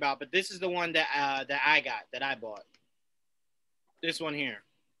talking about, but this is the one that I bought. This one here.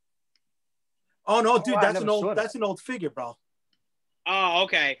 Oh no, dude, that's an old figure, bro. Oh,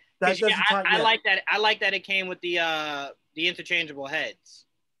 okay. I like that. I like that it came with the interchangeable heads.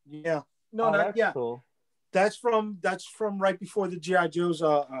 Yeah. No, that's cool. That's from right before the G.I. Joes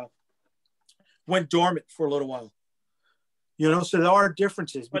went dormant for a little while. So there are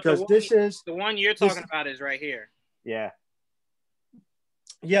differences because the one you're talking about is right here. Yeah.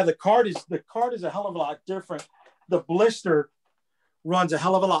 Yeah, the card is a hell of a lot different. The blister runs a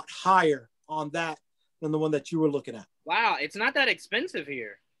hell of a lot higher on that than the one that you were looking at. Wow, it's not that expensive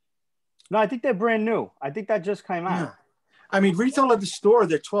here. No, I think they're brand new. I think that just came out. Yeah. I mean, retail at the store,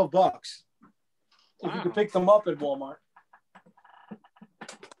 they're $12. Wow. If you could pick them up at Walmart.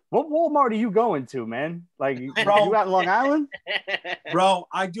 What Walmart are you going to, man? Like, bro, you out in Long Island? Bro,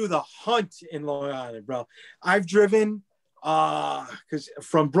 I do the hunt in Long Island, bro. I've driven, because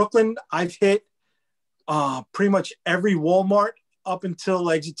from Brooklyn, I've hit pretty much every Walmart up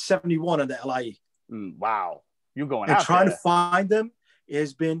until exit 71 on the LIE. Wow. You're going and out trying there. To find them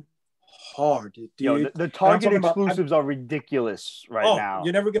has been hard, dude. Yo, the Target exclusives are ridiculous now.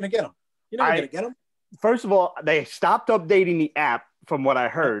 You're never going to get them. You're never going to get them. First of all, they stopped updating the app from what I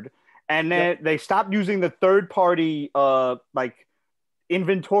heard. And then they stopped using the third-party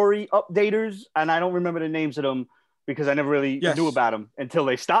inventory updaters. And I don't remember the names of them because I never really knew about them until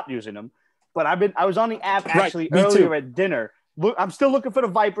they stopped using them. But I was on the app actually earlier at dinner. Look, I'm still looking for the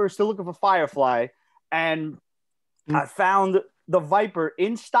Viper, still looking for Firefly. And I found the Viper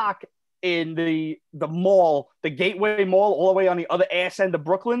in stock in the mall, the Gateway Mall, all the way on the other ass end of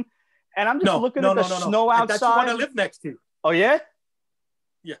Brooklyn. And I'm just looking at the snow outside. That's the one I live next to. Oh, yeah?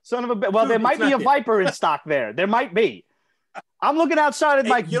 Yeah. Son of a bitch. Well, there might be a Viper in stock there. There might be. I'm looking outside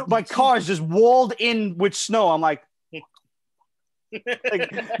and my car's just walled in with snow. I'm like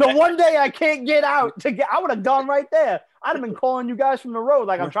the one day I can't get out I would have gone right there. I'd have been calling you guys from the road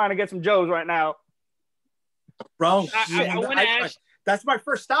like I'm trying to get some Joes right now. Bro, that's my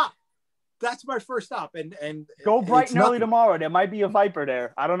first stop. That's my first stop. And go bright and early tomorrow. There might be a Viper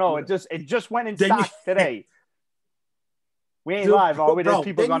there. I don't know. It just went in stock today. We ain't live, are we? There's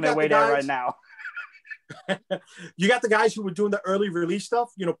people on their way there right now. You got the guys who were doing the early release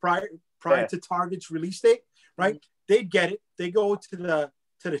stuff, prior to Target's release date, right? Mm-hmm. They'd get it. They go to the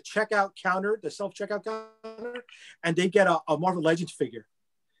checkout counter, the self-checkout counter, and they get a Marvel Legends figure.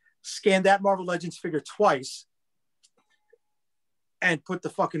 Scan that Marvel Legends figure twice and put the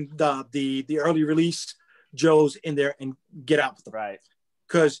fucking the early release Joes in there and get out with them. Right.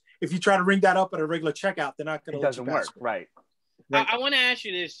 Because if you try to ring that up at a regular checkout, they're not going to let you pass. It doesn't work, right? I want to ask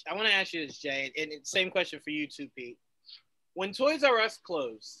you this. Jay, and same question for you too, Pete. When Toys R Us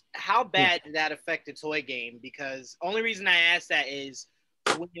closed, how bad did that affect the toy game? Because only reason I ask that is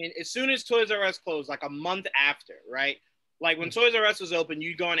as soon as Toys R Us closed, like a month after, right? Like when Toys R Us was open,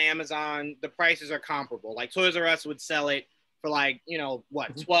 you'd go on Amazon, the prices are comparable. Like Toys R Us would sell it for like, $12,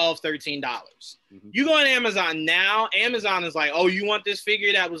 $13. Mm-hmm. You go on Amazon now, Amazon is like, oh, you want this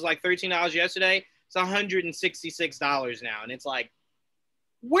figure that was like $13 yesterday? It's $166 now. And it's like,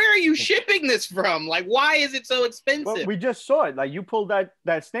 where are you shipping this from? Like, why is it so expensive? Well, we just saw it. Like you pulled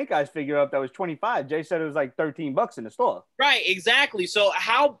that Snake Eyes figure up that was $25. Jay said it was like $13 in the store. Right, exactly. So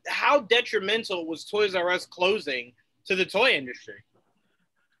how detrimental was Toys R Us closing to the toy industry?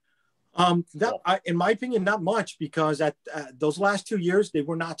 In my opinion, not much, because at those last 2 years, they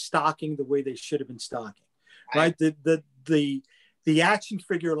were not stocking the way they should have been stocking. Right, the action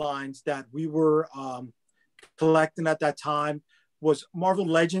figure lines that we were collecting at that time was Marvel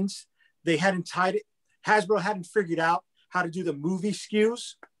Legends. They hadn't Hasbro hadn't figured out how to do the movie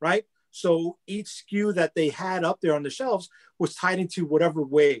SKUs, right? So each SKU that they had up there on the shelves was tied into whatever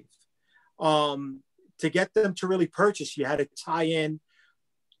wave. To get them to really purchase, you had to tie in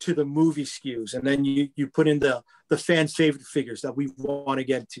to the movie SKUs, and then you put in the fan favorite figures that we want to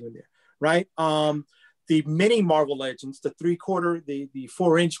get to in there, right? The mini Marvel Legends, the 3/4, the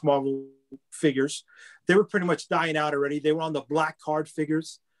 4-inch Marvel figures, they were pretty much dying out already. They were on the black card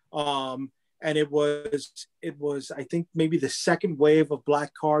figures, and it was I think maybe the second wave of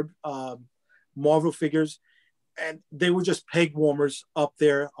black card Marvel figures, and they were just peg warmers up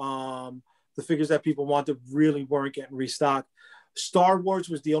there. The figures that people wanted really weren't getting restocked. Star Wars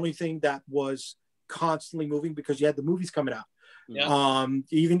was the only thing that was constantly moving because you had the movies coming out. Yeah.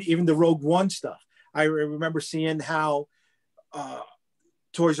 Even the Rogue One stuff. I remember seeing how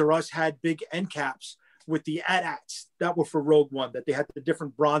Toys R Us had big end caps with the AT-ATs that were for Rogue One, that they had the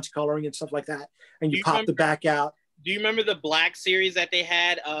different bronze coloring and stuff like that, and you pop the back out. Do you remember the black series that they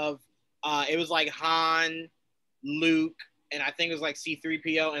had of it was like Han, Luke, and I think it was like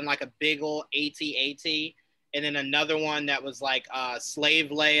C-3PO and like a big old AT-AT, and then another one that was like Slave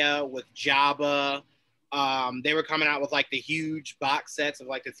Leia with Jabba. They were coming out with like the huge box sets of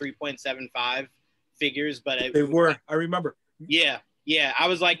like the 3.75 figures, but they were. I remember. Yeah. I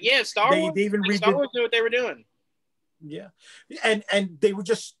was like, yeah, Star Wars. They even Star Wars knew what they were doing. Yeah, and they were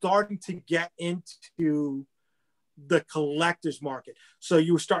just starting to get into the collector's market. So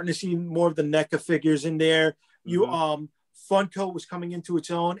you were starting to see more of the NECA figures in there. You Funko was coming into its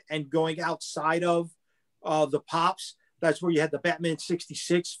own and going outside of the Pops. That's where you had the Batman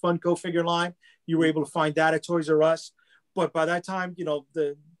 66 Funko figure line. You were able to find that at Toys R Us. But by that time,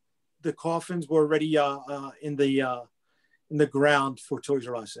 the coffins were already in the ground for Toys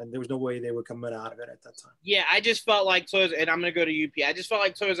R Us, and there was no way they were coming out of it at that time. Yeah, I just felt like and I'm going to go to UP. I just felt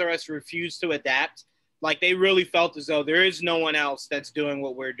like Toys R Us refused to adapt. Like they really felt as though there is no one else that's doing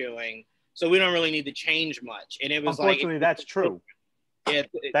what we're doing, so we don't really need to change much. And it was unfortunately, that's true. Yeah,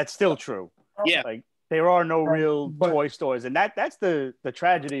 that's still true. Yeah, like there are no real toy stores, and that's the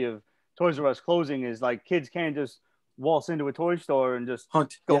tragedy of Toys R Us closing, is like kids can't just waltz into a toy store and just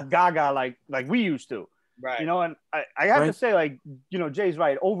go gaga like we used to. Right. And I have to say, like, Jay's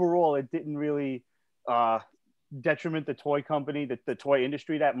right. Overall, it didn't really detriment the toy company, the toy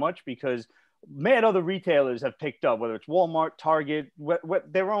industry that much, because other retailers have picked up, whether it's Walmart, Target,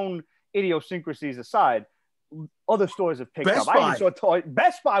 their own idiosyncrasies aside, other stores have picked up. I even saw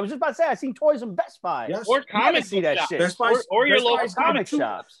Best Buy. I was just about to say, I seen toys in Best Buy. Yes. Or comic see that shit. Best Buy, or your local comic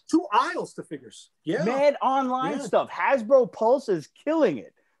shops. 2 aisles to figures. Yeah. Mad online stuff. Hasbro Pulse is killing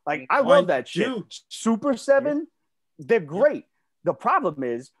it. Like, I love that shit. Super 7, they're great. The problem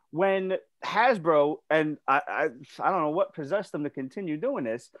is when Hasbro, and I don't know what possessed them to continue doing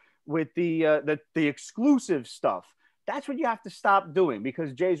this with the exclusive stuff. That's what you have to stop doing,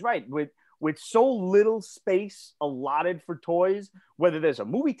 because Jay's right. With so little space allotted for toys, whether there's a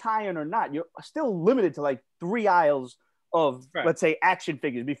movie tie-in or not, you're still limited to like 3 aisles of, let's say, action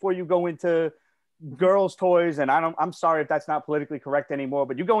figures before you go into girls' toys. And I'm sorry if that's not politically correct anymore,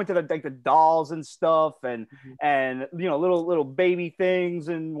 but you go into the dolls and stuff, and little baby things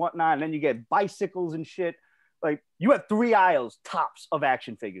and whatnot, and then you get bicycles and shit. Like, you have 3 aisles tops of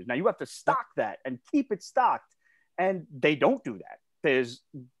action figures. Now you have to stock that and keep it stocked, and they don't do that.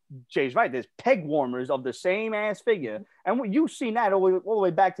 Jay's right. There's peg warmers of the same ass figure, and you've seen that all the way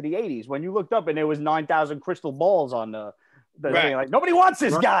back to the 80s when you looked up and there was 9,000 crystal balls on the thing. Like, nobody wants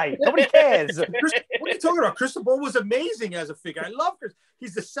this guy. Nobody cares. What are you talking about? Crystal Ball was amazing as a figure. I love Chris.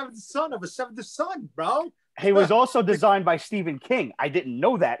 He's the 7th son of a 7th son, bro. He was also designed by Stephen King. I didn't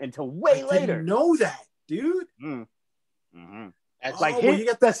know that until way later. I didn't know that, dude. Mm-hmm. That's like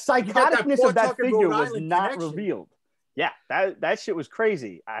the psychoticness of that figure was not revealed. Yeah, that shit was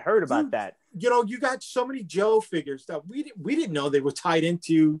crazy. I heard about that. You know, you got so many Joe figures that we didn't know they were tied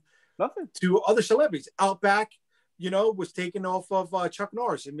into nothing to other celebrities. Outback, you know, was taken off of Chuck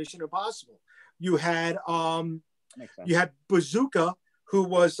Norris in Mission Impossible. You had Bazooka, who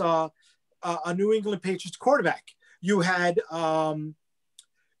was a New England Patriots quarterback. You had Law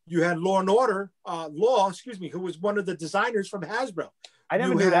and Order, who was one of the designers from Hasbro. I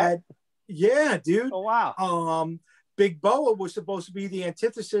never knew that. Yeah, dude. Oh wow. Big Boa was supposed to be the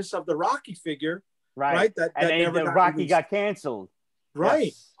antithesis of the Rocky figure, right? Rocky got canceled,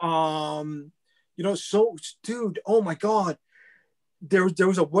 right? Yes. You know, so dude, oh my god, there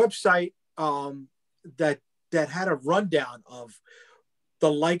was a website that had a rundown of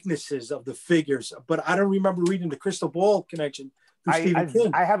the likenesses of the figures, but I don't remember reading the Crystal Ball connection. I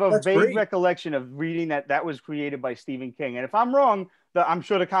have a vague recollection of reading that was created by Stephen King, and if I'm wrong, I'm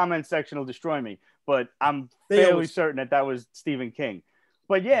sure the comment section will destroy me. But I'm fairly certain that was Stephen King.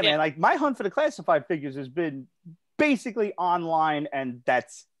 But yeah, man, like my hunt for the classified figures has been basically online, and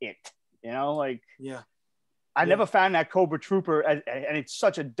that's it. You know, like I never found that Cobra Trooper, and it's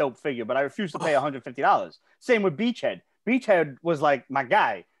such a dope figure, but I refuse to pay $150. Same with Beachhead. Beachhead was like my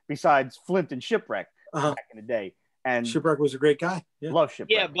guy, besides Flint and Shipwreck back in the day. And Shipwreck was a great guy. Yeah. Love Shipwreck.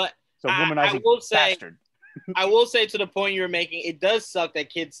 Yeah, but so womanizing bastard. I will say, to the point you were making, it does suck that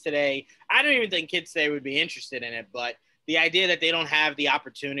kids today, I don't even think kids today would be interested in it, but the idea that they don't have the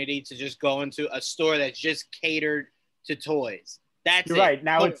opportunity to just go into a store that's just catered to toys. You're right.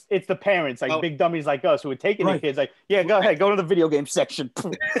 Now it's the parents, like big dummies like us, who are taking the kids, like, yeah, go ahead, go to the video game section.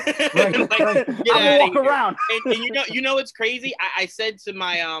 I'll walk around. And you know what's crazy? I said to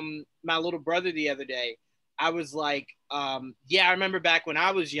my my little brother the other day, I was like, yeah, I remember back when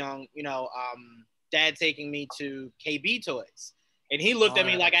I was young, you know, Dad taking me to KB Toys, and he looked at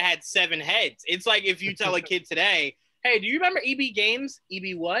me like I had 7 heads. It's like if you tell a kid today, hey, do you remember EB Games?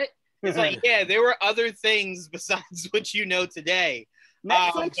 EB what? It's like, yeah, there were other things besides what you know today.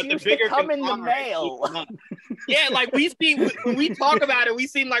 Netflix but used to come in the mail. Yeah, like when we talk about it, we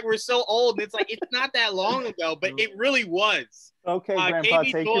seem like we're so old. And it's like, it's not that long ago, but it really was. Okay, Grandpa,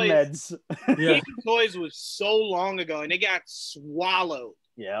 take your meds. KB Toys was so long ago, and they got swallowed.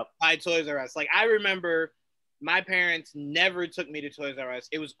 Yep. By Toys R Us. Like, I remember my parents never took me to Toys R Us.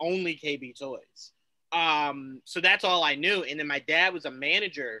 It was only KB Toys. So that's all I knew. And then my dad was a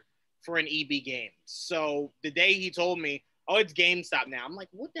manager for an EB Games. So the day he told me, oh, it's GameStop now, I'm like,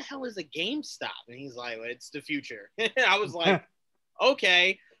 what the hell is a GameStop? And he's like, well, it's the future. I was like,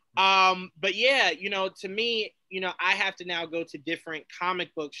 okay. But yeah, you know, to me, you know, I have to now go to different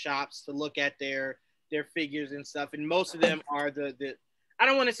comic book shops to look at their figures and stuff. And most of them are the I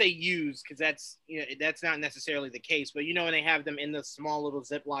don't want to say used, because that's, you know, that's not necessarily the case, but you know, when they have them in the small little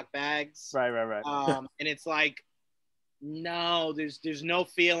Ziploc bags, right. And it's like, no, there's no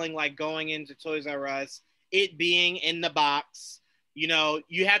feeling like going into Toys R Us, it being in the box. You know,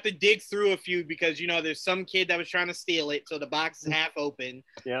 you have to dig through a few because, you know, there's some kid that was trying to steal it, so the box is half open.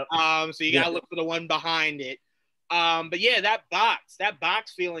 Yep. So you gotta look for the one behind it. But yeah, that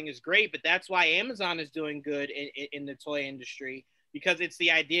box feeling is great, but that's why Amazon is doing good in the toy industry. Because it's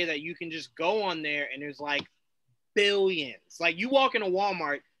the idea that you can just go on there and there's like billions. Like, you walk into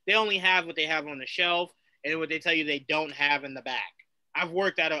Walmart, they only have what they have on the shelf and what they tell you they don't have in the back. I've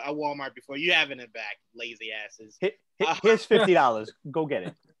worked at a Walmart before. You have it in the back, lazy asses. Here's $50. Go get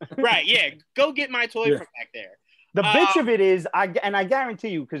it. Right, yeah. Go get my toy from back there. The bitch of it is, I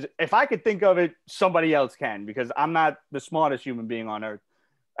guarantee you, because if I could think of it, somebody else can, because I'm not the smartest human being on earth.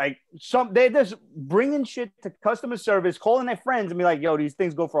 Like, they're just bringing shit to customer service, calling their friends and be like, yo, these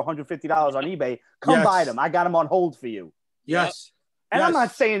things go for $150 on eBay. Come buy them. I got them on hold for you. Yes. And I'm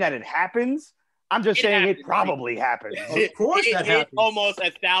not saying that it happens. I'm just saying it probably happens. Of course that happens. It almost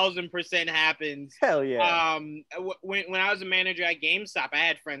 1,000% happens. Hell yeah. When I was a manager at GameStop, I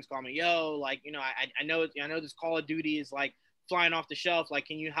had friends call me, yo, like, you know, I know this Call of Duty is like flying off the shelf. Like,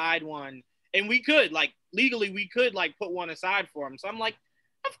 can you hide one? And we could, like, legally, we could like put one aside for them. So I'm like,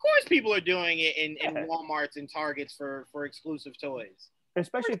 of course people are doing it in Walmarts and Targets for exclusive toys.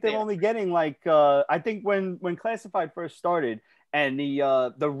 Especially if they're only getting like, I think when Classified first started and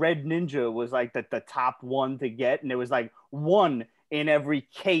the Red Ninja was like the top one to get, and there was like one in every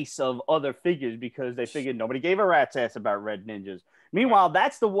case of other figures because they figured nobody gave a rat's ass about Red Ninjas. Meanwhile,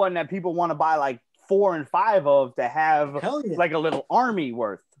 that's the one that people want to buy like 4 and 5 of to have like a little army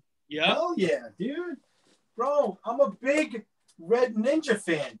worth. Yeah. Hell yeah, dude. Bro, I'm a big Red Ninja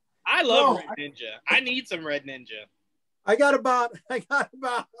fan. I love Red Ninja. I need some Red Ninja. I got about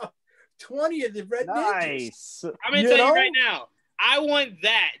 20 of the Red Ninjas. I'm gonna tell you right now. I want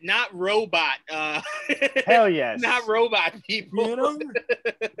that, not robot. Hell yes. Not robot people. You know,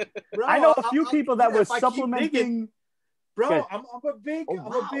 bro, I know a few people that were supplementing. Bro, I'm a big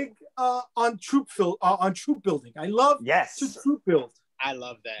on troop building. I love troop build. I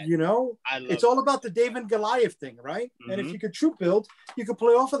love that. You know, it's all about the David and Goliath thing, right? Mm-hmm. And if you could troop build, you could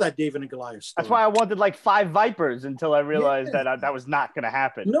play off of that David and Goliath story. That's why I wanted like 5 Vipers until I realized that was not going to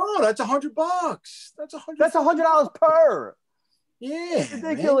happen. No, that's $100. That's $100 per. Yeah,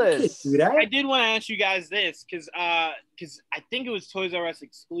 ridiculous. Man, I did want to ask you guys this because I think it was Toys R Us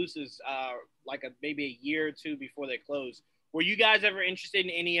exclusives, like maybe a year or two before they closed. Were you guys ever interested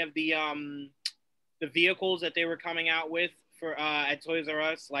in any of the vehicles that they were coming out with for at Toys R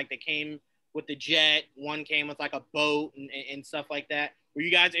Us? Like they came with the jet, one came with like a boat and stuff like that. Were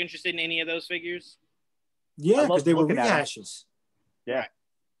you guys interested in any of those figures? Yeah, because they were rehashes. Yeah,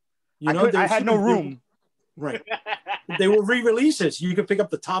 you know, I had no room. Right. They were re-releases. You could pick up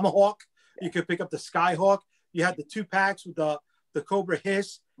the Tomahawk. You could pick up the Skyhawk. You had the 2 packs with the Cobra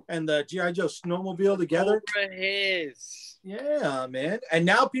Hiss and the G.I. Joe snowmobile together. Cobra Hiss. Yeah, man. And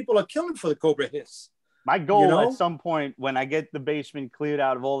now people are killing for the Cobra Hiss. My goal at some point when I get the basement cleared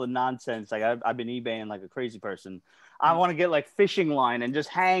out of all the nonsense, like I've been eBaying like a crazy person. I want to get like fishing line and just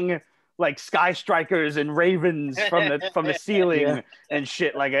hang like Sky Strikers and Ravens from the ceiling and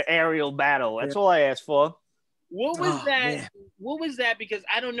shit, like an aerial battle. That's all I asked for. What was that? Man. What was that? Because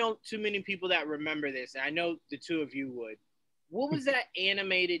I don't know too many people that remember this, and I know the two of you would. What was that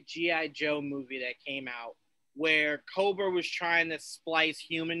animated G.I. Joe movie that came out where Cobra was trying to splice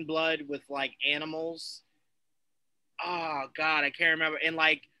human blood with like animals? Oh God, I can't remember. And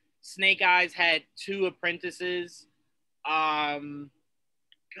like Snake Eyes had 2 apprentices. God,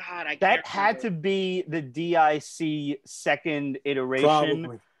 I can't that had to be the DIC second iteration.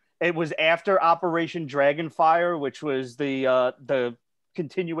 Probably. It was after Operation Dragonfire, which was the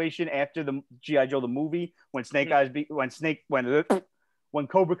continuation after the G.I. Joe the movie when when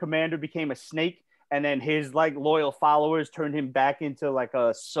Cobra Commander became a snake, and then his like loyal followers turned him back into like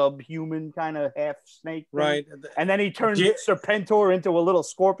a subhuman kind of half snake thing. Right. And then he turned Serpentor into a little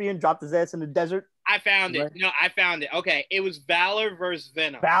scorpion, dropped his ass in the desert. I found it. Right. No, I found it. Okay, it was Valor versus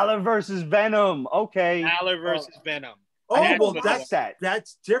Venom. Valor versus Venom. Okay. Valor versus Venom. Oh, well,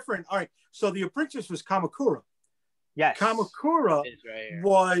 that's different. All right. So the apprentice was Kamakura. Yes. Kamakura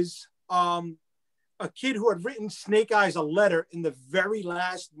was a kid who had written Snake Eyes a letter in the very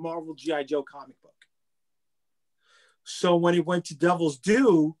last Marvel G.I. Joe comic book. So when it went to Devil's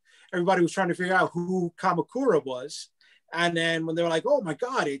Due, everybody was trying to figure out who Kamakura was. And then when they were like, oh my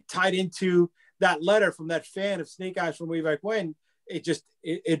God, it tied into that letter from that fan of Snake Eyes from way back when,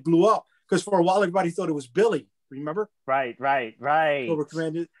 it blew up. Because for a while, everybody thought it was Billy. Remember? Right. Cobra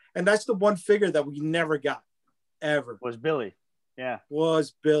Commander. And that's the one figure that we never got, ever. Was Billy. Yeah.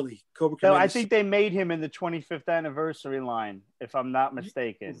 Was Billy. Cobra So Commander. I think they made him in the 25th anniversary line, if I'm not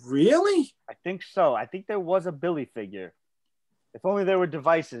mistaken. Really? I think so. I think there was a Billy figure. If only there were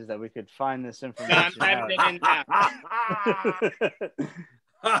devices that we could find this information out.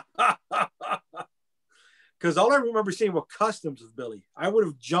 Because all I remember seeing were customs of Billy. I would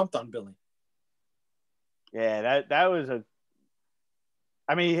have jumped on Billy. Yeah, that was a.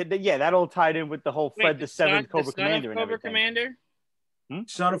 I mean, that all tied in with the whole Fred the Seventh Cobra Commander and everything. Commander?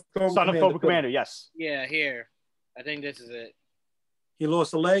 Son of Cobra Commander, yes. Yeah, here. I think this is it. He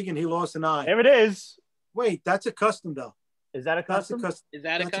lost a leg and he lost an eye. There it is. Wait, that's a custom though. Is that a custom? Is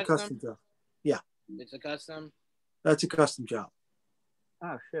that a custom job? Yeah. It's a custom? That's a custom job.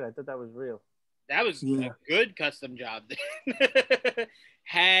 Oh shit, I thought that was real. That was a good custom job.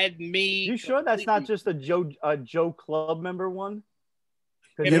 Had me. You sure that's not just a Joe Club member one?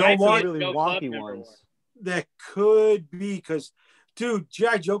 You know what? Really wonky ones. That could be because, dude,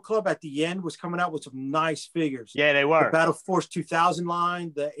 G.I. Joe Club at the end was coming out with some nice figures. Yeah, they were. The Battle Force 2000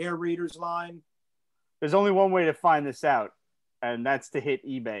 line, the Air Raiders line. There's only one way to find this out, and that's to hit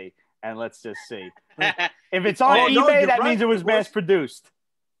eBay. And let's just see. If it's on eBay, that means it was mass produced.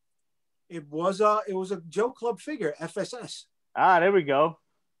 It was a Joe Club figure, FSS. Ah, there we go.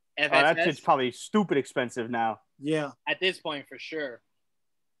 FSS? Oh, that shit's probably stupid expensive now. Yeah. At this point, for sure.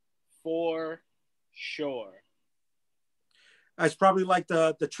 For sure. That's probably like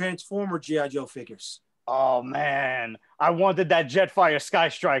the Transformer G.I. Joe figures. Oh, man. I wanted that Jetfire Sky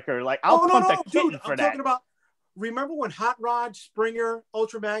Striker. Like, I'll pump the kitten for that. I'm talking about, remember when Hot Rod, Springer,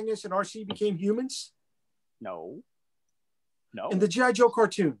 Ultra Magnus, and RC became humans? No. In the G.I. Joe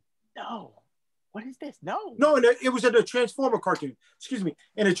cartoon. No. What is this? No. No, it was in a Transformer cartoon. Excuse me.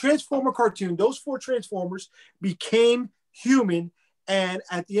 In a Transformer cartoon, those 4 Transformers became human. And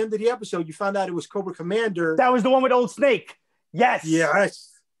at the end of the episode, you found out it was Cobra Commander. That was the one with Old Snake. Yes.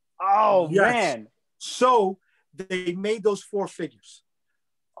 Yes. Oh, yes. Man. So they made those 4 figures.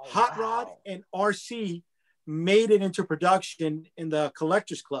 Oh, Hot Rod and RC made it into production in the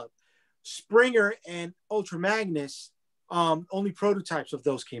Collectors Club. Springer and Ultra Magnus, only prototypes of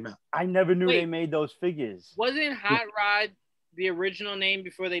those came out. I never knew they made those figures. Wasn't Hot Rod the original name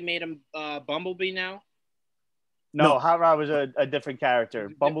before they made him Bumblebee now? No, Hot Rod was a different character.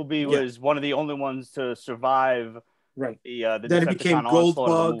 Bumblebee was one of the only ones to survive. Right. The then it became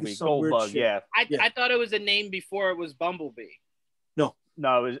Goldbug. Goldbug, yeah. I thought it was a name before it was Bumblebee.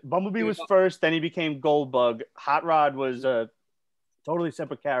 No, Bumblebee was first, then he became Goldbug. Hot Rod was a totally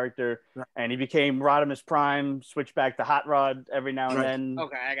separate character, and he became Rodimus Prime, switched back to Hot Rod every now and then.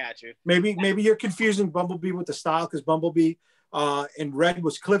 Okay, I got you. Maybe you're confusing Bumblebee with the style, because Bumblebee in red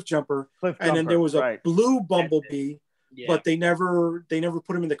was Cliff Jumper, and then there was a blue Bumblebee, but they never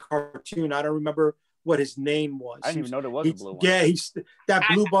put him in the cartoon. I don't remember what his name was. I didn't even know there was a blue one. Yeah, that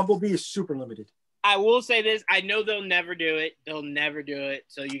blue Bumblebee is super limited. I will say this. I know they'll never do it. They'll never do it.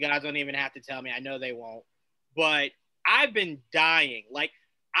 So you guys don't even have to tell me. I know they won't. But I've been dying. Like,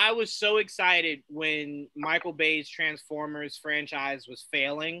 I was so excited when Michael Bay's Transformers franchise was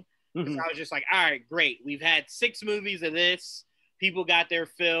failing. Mm-hmm. I was just like, all right, great. We've had 6 movies of this. People got their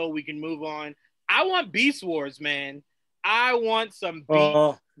fill. We can move on. I want Beast Wars, man. I want some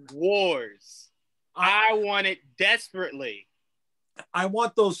Beast Wars. I want it desperately. I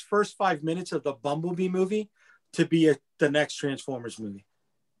want those first 5 minutes of the Bumblebee movie to be the next Transformers movie.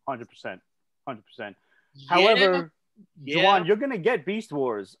 100%. However, Juwaan, you're going to get Beast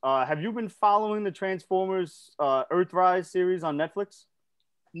Wars. Have you been following the Transformers Earthrise series on Netflix?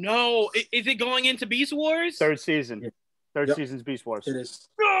 No. Is it going into Beast Wars? Third season. Third season's Beast Wars. It is.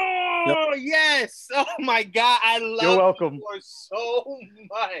 Oh, yes. Oh, my God. I love Beast Wars so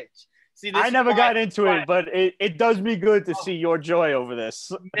much. See, I never got into it, but it does me good to see your joy over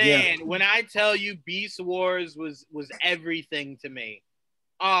this. Man, when I tell you Beast Wars was everything to me.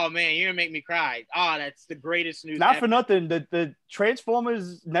 Oh, man, you're going to make me cry. Oh, that's the greatest news Not ever. For nothing. The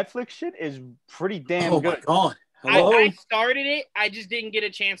Transformers Netflix shit is pretty damn good. Oh, my God. I started it. I just didn't get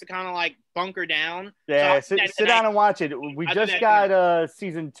a chance to kind of like bunker down. Yeah, so sit down and watch it. We just got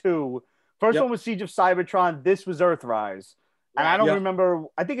season 2. First one was Siege of Cybertron. This was Earthrise. And I don't remember.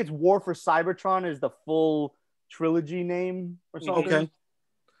 I think it's War for Cybertron is the full trilogy name or something. Okay.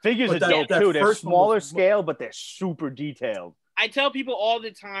 Figures are dope too. They're smaller scale, but they're super detailed. I tell people all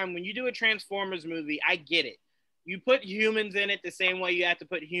the time, when you do a Transformers movie, I get it. You put humans in it the same way you have to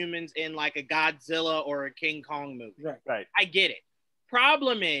put humans in like a Godzilla or a King Kong movie. Right. I get it.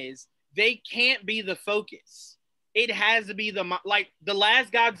 Problem is, they can't be the focus. It has to be the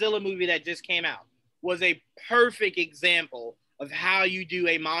last Godzilla movie that just came out was a perfect example of how you do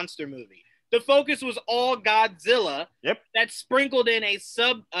a monster movie. The focus was all Godzilla. Yep. That sprinkled in a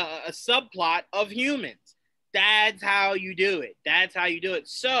subplot of humans. That's how you do it.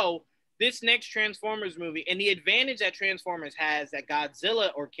 So this next Transformers movie, and the advantage that Transformers has that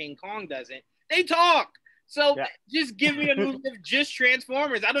Godzilla or King Kong doesn't, they talk. So just give me a movie of just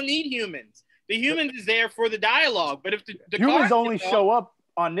Transformers. I don't need humans. The humans is there for the dialogue. But if the humans only show up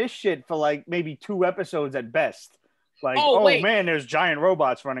on this shit for like maybe 2 episodes at best. Like, man, there's giant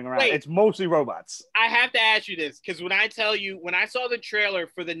robots running around. It's mostly robots. I have to ask you this, because when I saw the trailer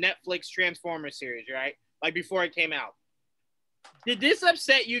for the Netflix Transformers series, right? Like before it came out, did this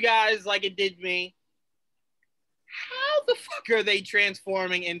upset you guys like it did me? How the fuck are they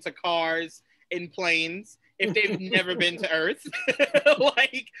transforming into cars and planes if they've never been to Earth?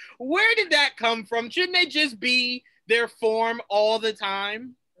 Like, where did that come from? Shouldn't they just be their form all the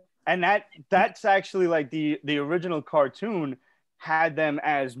time? And that's actually like the original cartoon had them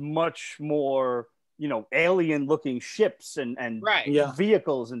as much more, alien looking ships and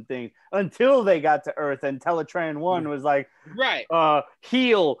vehicles and things until they got to Earth, and Teletran 1 was like,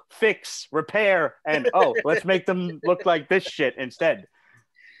 heal, fix, repair, and let's make them look like this shit instead.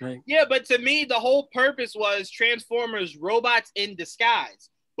 Right. Yeah, but to me, the whole purpose was Transformers robots in disguise,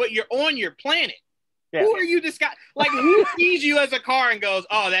 but you're on your planet. Yeah. Who are you disguised? Like, who sees you as a car and goes,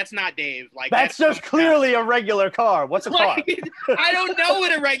 "Oh, that's not Dave"? Like, that's just clearly a regular car. What's a car? I don't know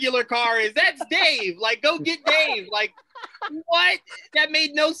what a regular car is. That's Dave. Like, go get Dave. Like, what? That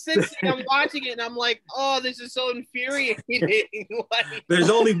made no sense. I'm watching it and I'm like, oh, this is so infuriating. Like, there's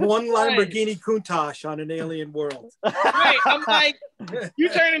only one Lamborghini Countach on an alien world. Right. I'm like, you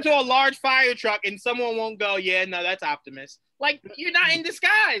turn into a large fire truck and someone won't go, yeah, no, that's Optimus. Like, you're not in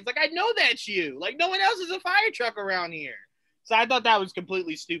disguise. Like, I know that's you. Like, no one else is a fire truck around here. So I thought that was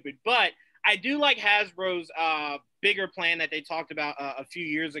completely stupid. But I do like Hasbro's bigger plan that they talked about a few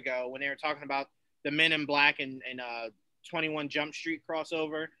years ago when they were talking about the Men in Black and 21 Jump Street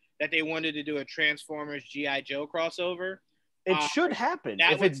crossover, that they wanted to do a Transformers G.I. Joe crossover. It should happen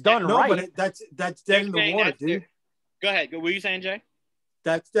if it's done right. No, but that's dead in the water, dude. Go ahead. What were you saying, Jay?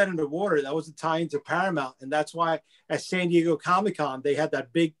 That's dead in the water. That was a tie into Paramount. And that's why at San Diego Comic-Con, they had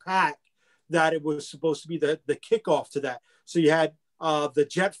that big pack that it was supposed to be the kickoff to that. So you had the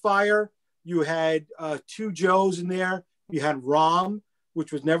Jetfire, you had two Joes in there, you had Rom,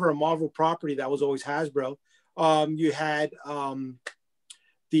 which was never a Marvel property, that was always Hasbro. You had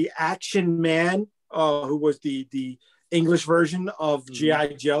the Action Man, who was the English version of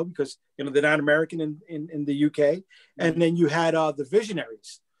G.I. Joe, because they're not American in the UK. And then you had the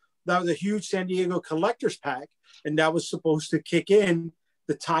Visionaries. That was a huge San Diego collector's pack, and that was supposed to kick in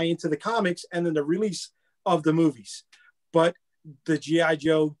the tie into the comics and then the release of the movies. But the G.I.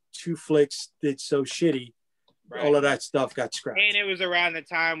 Joe 2 flicks did so shitty. Right. All of that stuff got scrapped. And it was around the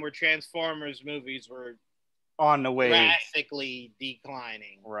time where Transformers movies were on the way, drastically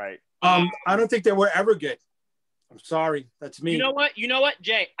declining. Right. I don't think they were ever good. I'm sorry. That's me. You know what,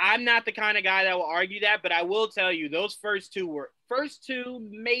 Jay? I'm not the kind of guy that will argue that, but I will tell you those first two,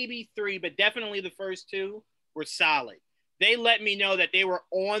 maybe three, but definitely the first two were solid. They let me know that they were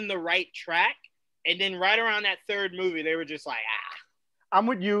on the right track. And then right around that third movie, they were just like, I'm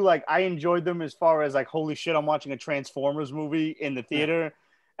with you. Like, I enjoyed them as far as like, holy shit, I'm watching a Transformers movie in the theater. Yeah.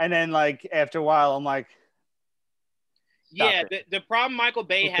 And then like after a while, I'm like, yeah, the problem Michael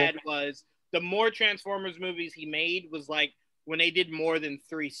Bay had was the more Transformers movies he made was like when they did more than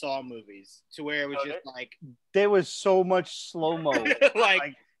 3 Saw movies, to where it was just like there was so much slow-mo.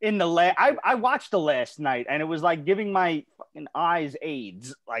 like in the I watched the last night and it was like giving my fucking eyes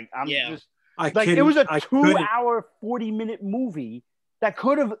AIDS. Like it was a 2-hour 40-minute movie that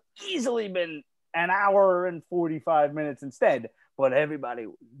could have easily been an hour and 45 minutes instead, but everybody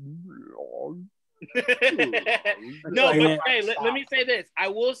no, but hey, let me say this. I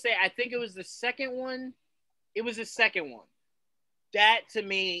will say, I think it was the second one. It was the second one. That to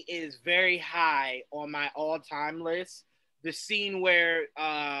me is very high on my all-time list. The scene where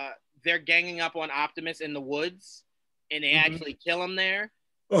they're ganging up on Optimus in the woods and they actually kill him there.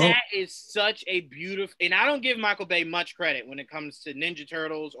 That is such a beautiful, and I don't give Michael Bay much credit when it comes to Ninja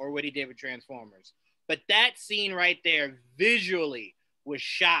Turtles or what he did with Transformers. But that scene right there visually was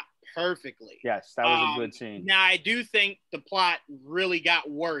shot perfectly. Yes, that was a good scene. Now, I do think the plot really got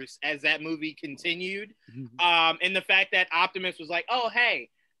worse as that movie continued. And the fact that Optimus was like, oh, hey,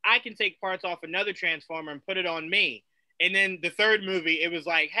 I can take parts off another Transformer and put it on me. And then the third movie, it was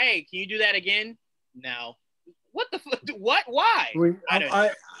like, hey, can you do that again? No. What the fuck? What? Why?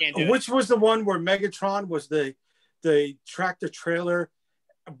 Can't do which was the one where Megatron was the tractor trailer,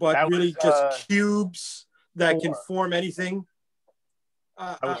 but that really was, just cubes that can form anything?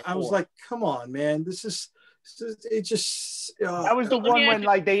 I was like, come on, man. This is it just that was the one when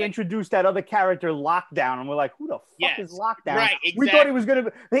like they introduced that other character Lockdown and we're like, who the fuck is Lockdown? Right, exactly. We thought he was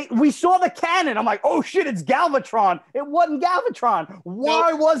gonna be we saw the cannon. I'm like, oh shit, it's Galvatron. It wasn't Galvatron.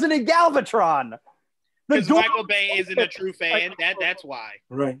 Why wasn't it Galvatron? Because Michael Bay isn't a true fan. That's why.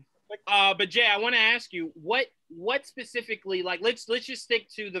 Right. But Jay, I want to ask you, what specifically, like let's just stick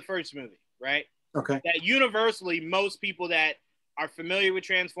to the first movie, right? Okay. That universally most people that are familiar with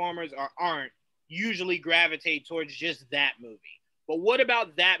Transformers or aren't usually gravitate towards just that movie. But what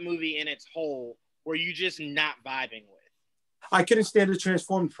about that movie in its whole were you just not vibing with? I couldn't stand the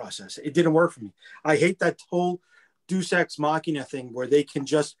transforming process. It didn't work for me. I hate that whole Deus Ex Machina thing where they can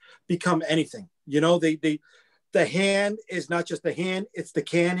just become anything. The hand is not just the hand, it's the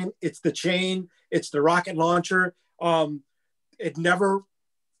cannon, it's the chain, it's the rocket launcher. It never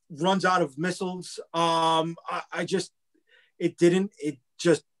runs out of missiles. It just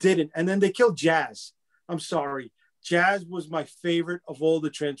didn't. And then they killed Jazz. I'm sorry. Jazz was my favorite of all the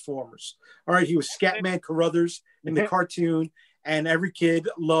Transformers. All right. He was Scatman Carruthers in the cartoon, and every kid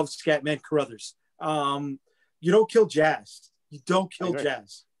loved Scatman Carruthers. You don't kill Jazz. You don't kill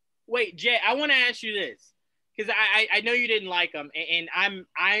Jazz. Wait, Jay, I want to ask you this, because I know you didn't like him, and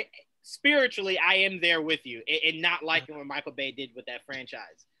I spiritually I am there with you in not liking what Michael Bay did with that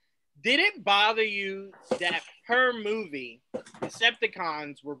franchise. Did it bother you that per movie,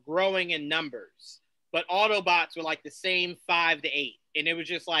 Decepticons were growing in numbers, but Autobots were like the same 5 to 8. And it was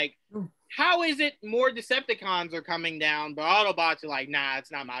just like, how is it more Decepticons are coming down, but Autobots are like, nah,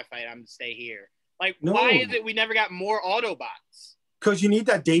 it's not my fight. I'm going to stay here. Like, why is it we never got more Autobots? Because you need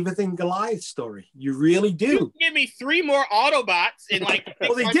that David and Goliath story. You really do. You give me 3 more Autobots in like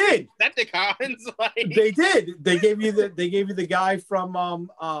well, they did. Decepticons. Like... They did. They gave you the guy from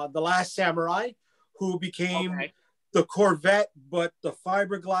The Last Samurai who became the Corvette, but the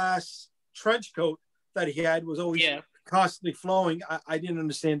fiberglass trench coat that he had was always constantly flowing. I didn't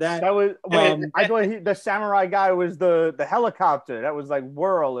understand that. That was I thought the samurai guy was the helicopter. That was like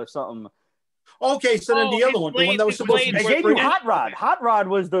Whirl or something. Okay, so then the other one, the one that was supposed to be... They gave you Hot Rod. Hot Rod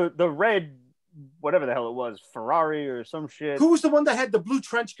was the red, whatever the hell it was, Ferrari or some shit. Who was the one that had the blue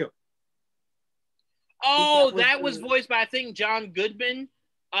trench coat? Oh, that was voiced by, I think, John Goodman.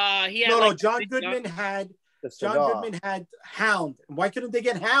 He had John Goodman had Hound. Why couldn't they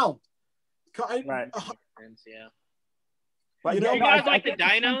get Hound? Right. Yeah. But you guys like the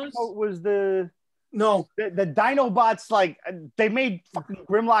dinos? Was the Dinobots, like they made fucking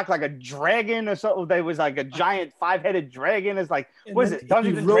Grimlock like a dragon or something. There was like a giant 5-headed dragon. It's like, what is it?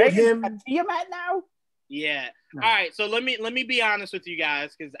 Dungeons and Dragons? Tiamat now? Yeah. No. All right. So let me be honest with you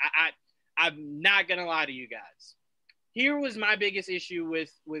guys, because I'm not gonna lie to you guys. Here was my biggest issue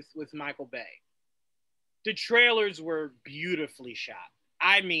with Michael Bay. The trailers were beautifully shot.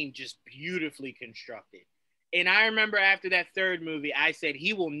 I mean, just beautifully constructed. And I remember after that 3rd movie, I said,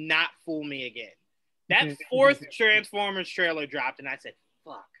 he will not fool me again. That 4th Transformers trailer dropped, and I said,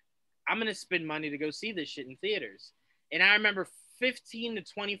 fuck, I'm going to spend money to go see this shit in theaters. And I remember 15 to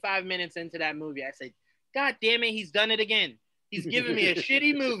 25 minutes into that movie, I said, God damn it, he's done it again. He's giving me a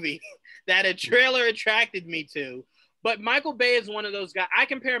shitty movie that a trailer attracted me to. But Michael Bay is one of those guys. I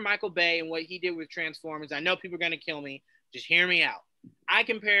compare Michael Bay and what he did with Transformers. I know people are going to kill me. Just hear me out. I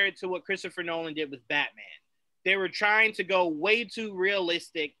compare it to what Christopher Nolan did with Batman. They were trying to go way too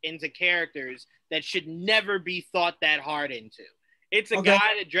realistic into characters that should never be thought that hard into. It's a guy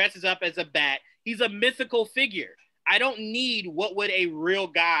that dresses up as a bat. He's a mythical figure. I don't need what would a real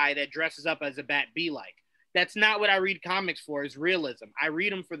guy that dresses up as a bat be like. That's not what I read comics for, is realism. I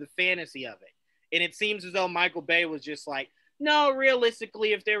read them for the fantasy of it. And it seems as though Michael Bay was just like, no,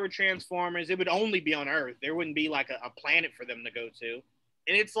 realistically, if there were Transformers, it would only be on Earth. There wouldn't be like a planet for them to go to.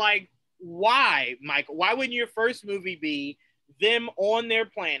 And it's like, why, Michael? Why wouldn't your first movie be them on their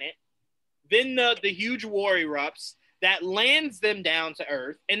planet, then the huge war erupts that lands them down to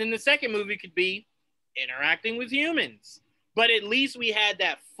Earth, and then the second movie could be interacting with humans? But at least we had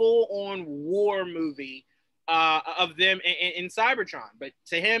that full-on war movie of them in Cybertron. But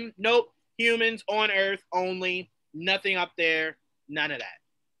to him, nope, humans on Earth only, nothing up there, none of that.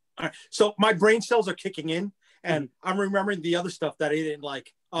 All right. So my brain cells are kicking in, and I'm remembering the other stuff that I didn't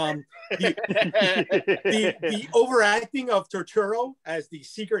like. The overacting of Turturro as the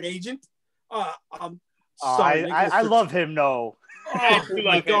secret agent. I love him. No,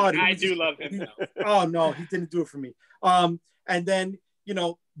 I do love him. No. Oh no, he didn't do it for me. And then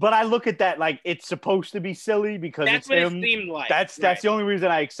but I look at that like it's supposed to be silly because that's it's what him. It seemed like. That's the only reason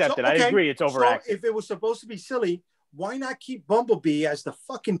I accept it. I agree, it's overacting. So if it was supposed to be silly, why not keep Bumblebee as the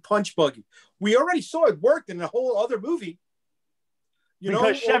fucking punch buggy? We already saw it worked in a whole other movie.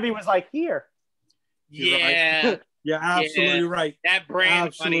 Because Chevy was like, here. Yeah. Right. You're absolutely right. That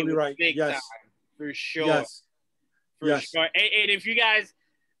brand money was right. big time, for sure. Yes. For sure. And if you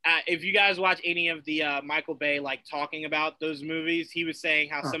guys watch any of the Michael Bay like talking about those movies, he was saying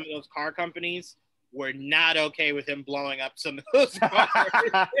how some of those car companies were not okay with him blowing up some of those cars.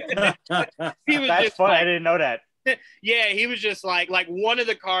 That's funny. I didn't know that. Yeah, he was just like one of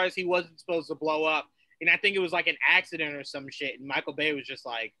the cars he wasn't supposed to blow up. And I think it was like an accident or some shit. And Michael Bay was just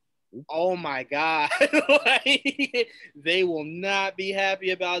like, oh my God. Like, they will not be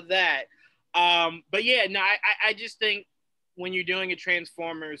happy about that. But yeah, no, I just think when you're doing a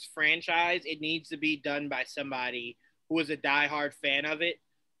Transformers franchise, it needs to be done by somebody who is a diehard fan of it,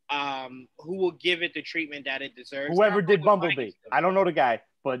 who will give it the treatment that it deserves. Whoever did Bumblebee. I don't know the guy,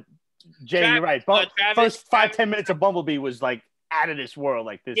 but Jay, you're right. First 5-10 minutes of Bumblebee was like out of this world.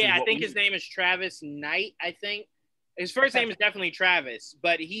 Like this. Yeah, I think his name is Travis Knight, I think. His first name is definitely Travis,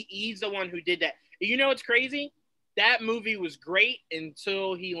 but he's the one who did that. You know what's crazy? That movie was great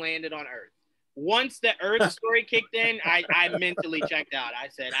until he landed on Earth. Once the Earth story kicked in, I mentally checked out. I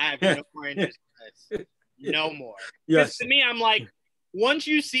said, I have no more interest in this. No more. Because to me, I'm like, once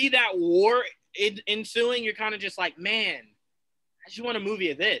you see that war ensuing, you're kind of just like, man, I just want a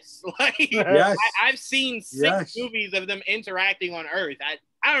movie of this. Like, I've seen 6 movies of them interacting on Earth.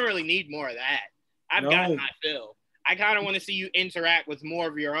 I don't really need more of that. I've gotten my fill. I kind of want to see you interact with more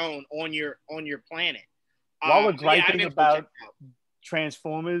of your own on your planet. While we're griping about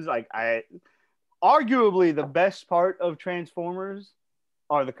Transformers, like arguably the best part of Transformers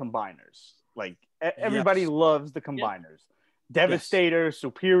are the combiners. Like everybody loves the combiners. Devastator,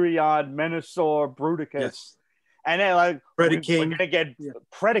 Superion, Menasor, Bruticus. Yes. And then like Predaking. we're gonna get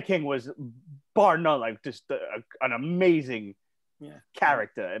Predaking was bar none, like just an amazing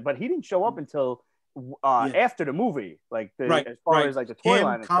character. But he didn't show up until after the movie. Like as far as like the toy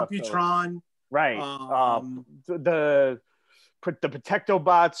line and Computron. Stuff, right. The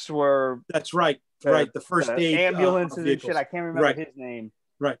Protectobots were that's right. The first aid ambulances and shit. I can't remember his name.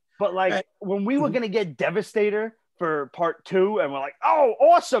 Right. But like when we were gonna get Devastator for part 2, and we're like, oh,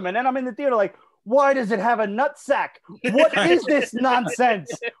 awesome. And then I'm in the theater like, why does it have a nutsack? What is this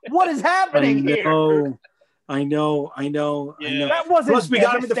nonsense? What is happening here? I know. That wasn't Plus, we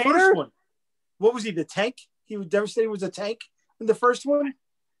got him in the first one. What was he? The tank? He was Devastator was a tank in the first one?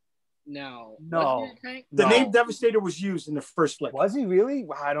 No. The name Devastator was used in the first flick. Was he really?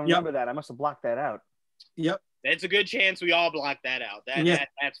 Wow, I don't remember that. I must have blocked that out. Yep. It's a good chance we all blocked that out.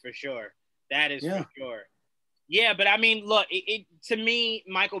 That's for sure. That is for sure. Yeah, but I mean, look, it to me,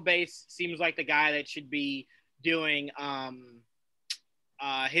 Michael Bay seems like the guy that should be doing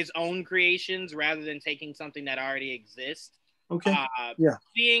his own creations rather than taking something that already exists. Okay.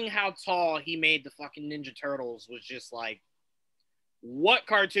 Seeing how tall he made the fucking Ninja Turtles was just like, what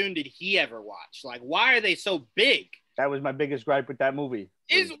cartoon did he ever watch? Like, why are they so big? That was my biggest gripe with that movie.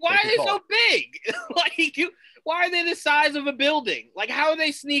 Why are they so big? Like, why are they the size of a building? Like, how are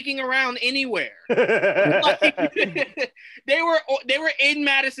they sneaking around anywhere? Like, they were in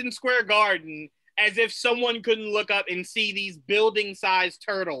Madison Square Garden as if someone couldn't look up and see these building-sized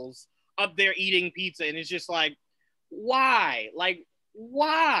turtles up there eating pizza, and it's just like, why? Like,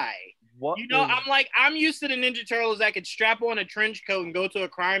 why? What I'm used to the Ninja Turtles that could strap on a trench coat and go to a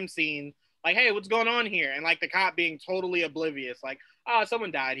crime scene. Like, hey, what's going on here? And like the cop being totally oblivious, like, oh,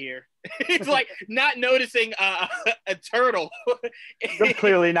 someone died here. It's like not noticing a turtle. You're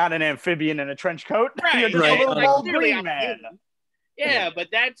clearly not an amphibian in a trench coat. Right. You're just a little bald green man. Yeah, but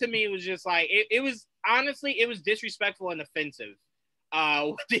that to me was just like it was honestly it was disrespectful and offensive.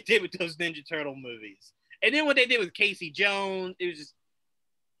 What they did with those Ninja Turtle movies, and then what they did with Casey Jones, it was just.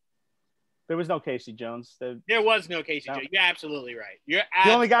 There was no Casey Jones. There was no Casey Jones. You're absolutely right. The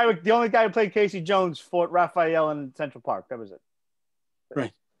only guy who played Casey Jones fought Raphael in Central Park. That was it.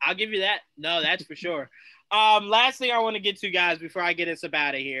 Right. I'll give you that. No, that's for sure. Last thing I want to get to, guys, before I get us up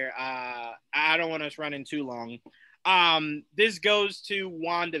out of here. I don't want us running too long. This goes to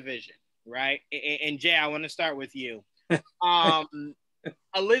WandaVision, right? And Jay, I want to start with you.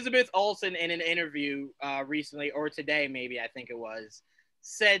 Elizabeth Olsen in an interview recently, or today maybe, I think it was,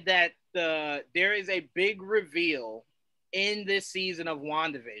 said that there is a big reveal in this season of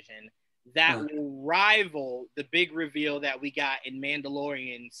WandaVision that will rival the big reveal that we got in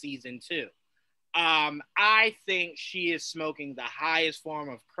Mandalorian season 2. I think she is smoking the highest form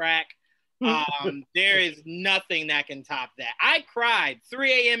of crack. There is nothing that can top that. I cried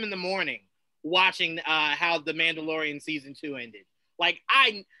 3 a.m. in the morning watching how the Mandalorian season 2 ended. Like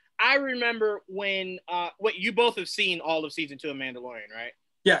I remember when what you both have seen all of season 2 of Mandalorian, right?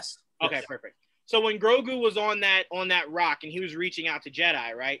 Yes. Okay, yes. Perfect. So when Grogu was on that rock and he was reaching out to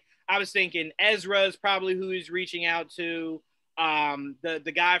Jedi, right? I was thinking Ezra is probably who he's reaching out to.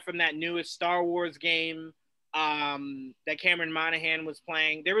 The guy from that newest Star Wars game that Cameron Monaghan was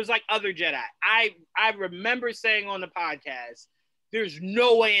playing. There was like other Jedi. I remember saying on the podcast, there's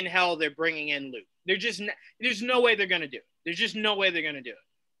no way in hell they're bringing in Luke. There's no way they're gonna do it. There's just no way they're gonna do it.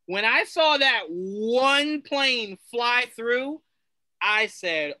 When I saw that one plane fly through, I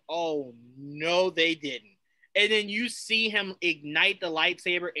said, oh, no, they didn't. And then you see him ignite the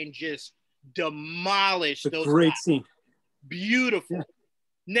lightsaber and just demolish those. Great scene. Beautiful. Yeah.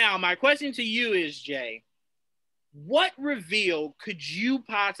 Now, my question to you is, Jay, what reveal could you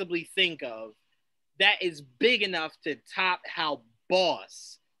possibly think of that is big enough to top how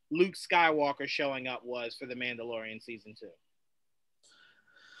boss Luke Skywalker showing up was for The Mandalorian season 2?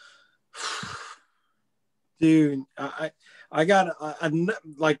 Dude, I got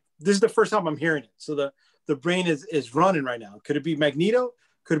like this is the first time I'm hearing it, so the brain is running right now. Could it be Magneto?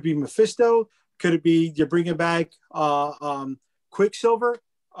 Could it be Mephisto? Could it be you're bringing back Quicksilver?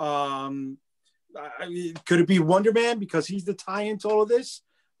 Could it be Wonder Man because he's the tie-in to all of this?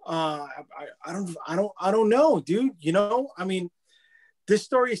 I don't know, dude. You know, I mean, this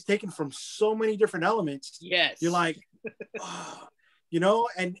story is taken from so many different elements. Yes, you're like. You know,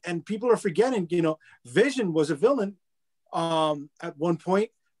 and people are forgetting, you know, Vision was a villain at one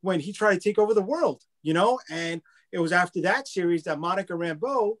point when he tried to take over the world, you know, and it was after that series that Monica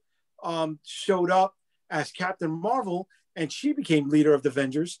Rambeau showed up as Captain Marvel, and she became leader of the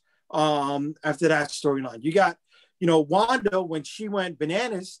Avengers after that storyline. You got, Wanda, when she went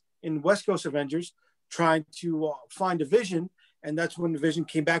bananas in West Coast Avengers trying to find a Vision, and that's when the Vision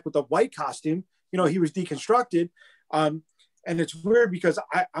came back with a white costume. He was deconstructed. And it's weird because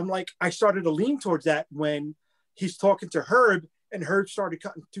I started to lean towards that when he's talking to Herb, and Herb started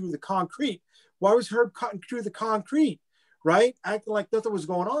cutting through the concrete. Why was Herb cutting through the concrete, right? Acting like nothing was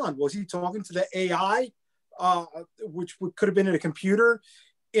going on. Was he talking to the AI, which could have been in a computer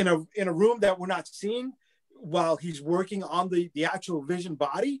in a room that we're not seeing while he's working on the actual Vision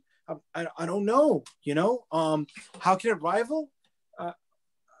body? I don't know, how can it rival? All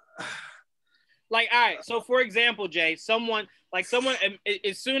right. So for example, Jay, someone, as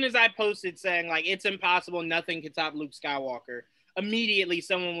soon as I posted saying like, it's impossible, nothing can top Luke Skywalker, immediately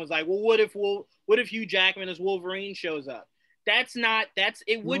someone was like, well, what if Hugh Jackman as Wolverine shows up?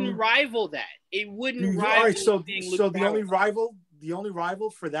 It wouldn't rival that. It wouldn't rival. All right, so the only rival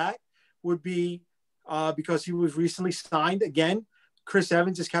for that would be because he was recently signed again, Chris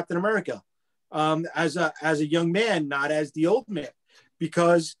Evans as Captain America, as a young man, not as the old man,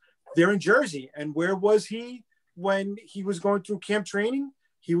 because they're in Jersey. And where was he when he was going through camp training?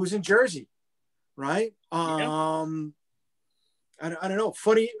 He was in Jersey, right? Yeah. I don't know.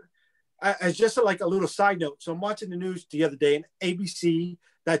 Funny, as just a little side note. So I'm watching the news the other day, and ABC,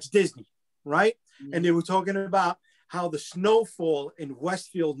 that's Disney, right? Mm-hmm. And they were talking about how the snowfall in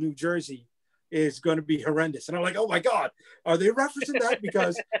Westfield, New Jersey, is going to be horrendous. And I'm like, oh my God, are they referencing that?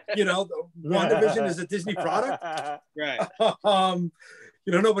 Because, WandaVision is a Disney product. Right.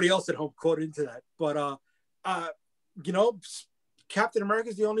 Nobody else at home caught into that. But, Captain America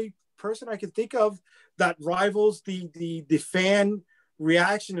is the only person I can think of that rivals the fan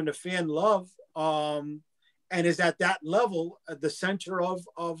reaction and the fan love, and is at that level at the center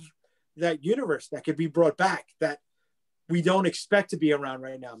of that universe that could be brought back, that we don't expect to be around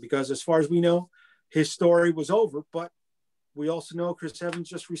right now, because as far as we know, his story was over. But we also know Chris Evans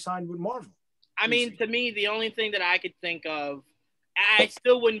just re-signed with Marvel. I mean, to me, the only thing that I could think of, I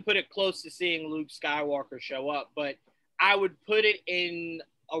still wouldn't put it close to seeing Luke Skywalker show up, but I would put it in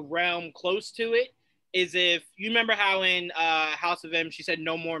a realm close to it, is if you remember how in House of M she said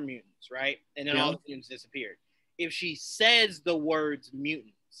no more mutants, right? And then all the mutants disappeared. If she says the words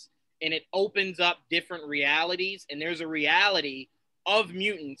mutants and it opens up different realities, and there's a reality of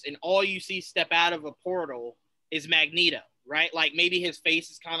mutants, and all you see step out of a portal is Magneto, right? Like maybe his face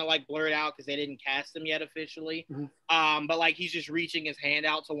is kind of like blurred out because they didn't cast him yet officially. Mm-hmm. But like he's just reaching his hand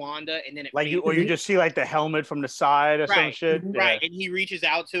out to Wanda, and then you just see like the helmet from the side or some shit. Right. And he reaches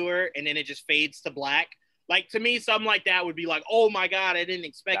out to her, and then it just fades to black. Like to me, something like that would be like, oh my God, I didn't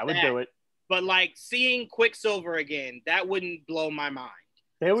expect that. That would do it. But like seeing Quicksilver again, that wouldn't blow my mind.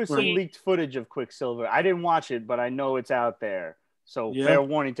 There was some leaked footage of Quicksilver. I didn't watch it, but I know it's out there. So fair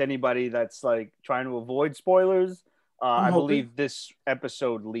warning to anybody that's like trying to avoid spoilers. I believe this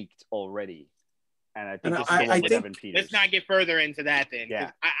episode leaked already, and I think this is the one with Evan Peters. Let's not get further into that then. Yeah,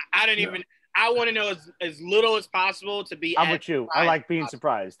 I don't even. I want to know as little as possible to be. I'm with you. I like being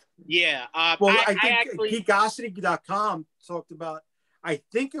surprised. Yeah. I think actually, Geekosity.com talked about. I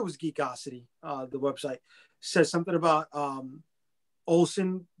think it was Geekosity. The website says something about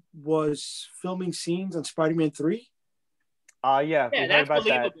Olsen was filming scenes on Spider-Man 3. Yeah, that's about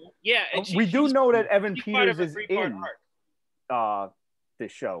believable. That. Yeah, we do know that Evan Peters is in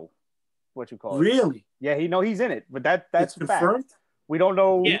this show. What you call it? Really? Yeah, he's in it, but that's confirmed. Fact. We don't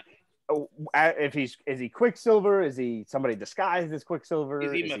know if is he Quicksilver? Is he somebody disguised as Quicksilver?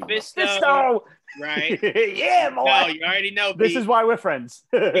 Is he Mephisto? Right? Yeah, boy. No, you already know. This is why we're friends.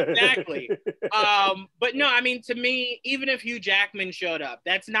 Exactly. But no, I mean, to me, even if Hugh Jackman showed up,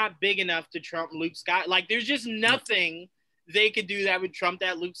 that's not big enough to trump Luke Skywalker. Like, there's just nothing they could do that would trump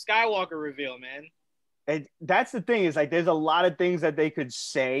that Luke Skywalker reveal, man. And that's the thing, is like there's a lot of things that they could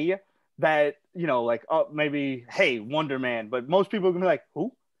say that, like, oh, maybe, hey, Wonder Man, but most people are gonna be like,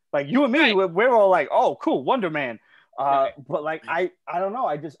 who? Like you and me, we're all like, oh, cool, Wonder Man. But like, I don't know.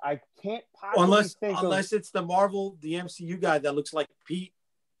 I can't possibly think unless it's the Marvel, the MCU guy that looks like Pete.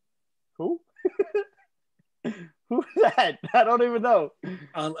 Who? Who's that? I don't even know.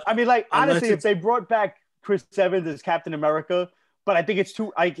 I mean, like, honestly, if they brought back Chris Evans as Captain America, but I think it's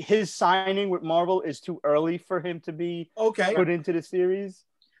too, like, his signing with Marvel is too early for him to be put into the series.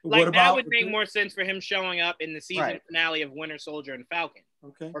 Like, that would make more sense for him showing up in the season finale of Winter Soldier and Falcon.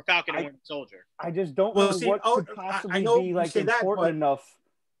 Okay. Or Falcon and Winter Soldier. I just don't know what could possibly be like important enough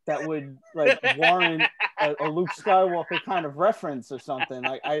that would like warrant a Luke Skywalker kind of reference or something.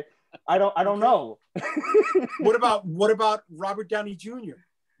 Like I don't know. What about Robert Downey Jr.?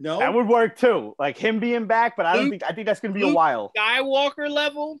 No, that would work too. Like him being back, but I think that's gonna be a while. Skywalker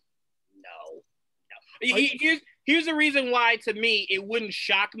level? No. Here's the reason why, to me, it wouldn't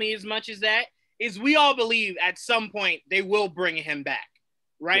shock me as much as that, is we all believe at some point they will bring him back,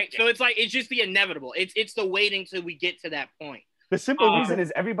 right? Yeah. So it's like, it's just the inevitable. It's the waiting till we get to that point. The simple reason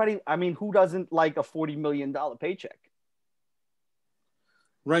is everybody, I mean, who doesn't like a $40 million paycheck?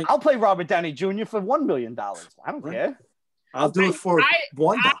 Right. I'll play Robert Downey Jr. for $1 million. I don't care. I'll do it for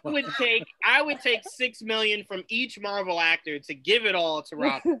 $1. I would take $6 million from each Marvel actor to give it all to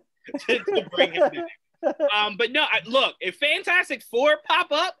Robert to bring him back. But no, look, if Fantastic Four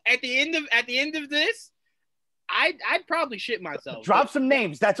pop up at the end of this, I'd probably shit myself. Drop some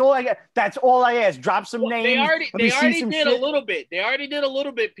names. That's all I ask. Drop some names. They already did a little bit. They already did a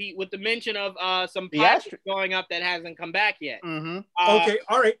little bit, Pete, with the mention of some pilots going up that hasn't come back yet. Mm-hmm. Okay,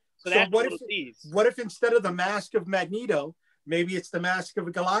 all right. So what if instead of the mask of Magneto, maybe it's the mask of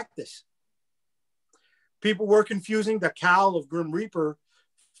Galactus? People were confusing the cowl of Grim Reaper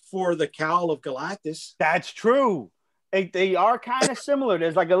for the cowl of Galactus. That's true. They are kind of similar.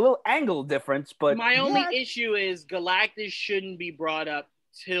 There's like a little angle difference, but my only issue is Galactus shouldn't be brought up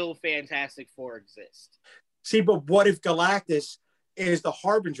till Fantastic Four exists. See, but what if Galactus is the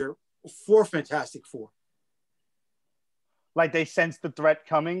harbinger for Fantastic Four? Like they sense the threat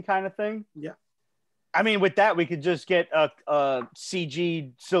coming kind of thing? Yeah. I mean, with that, we could just get a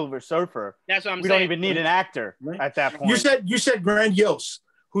CG Silver Surfer. That's what I'm saying. We don't even need an actor at that point. You said grandiose.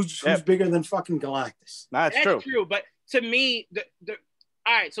 Who's bigger than fucking Galactus? That's true. But to me, all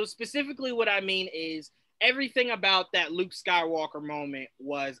right, so specifically what I mean is everything about that Luke Skywalker moment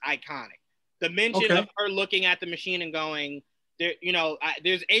was iconic. The mention of her looking at the machine and going,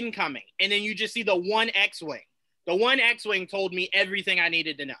 there's incoming. And then you just see the one X-Wing. The one X-Wing told me everything I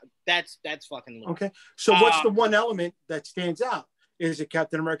needed to know. That's fucking Luke. Okay. So what's the one element that stands out? Is it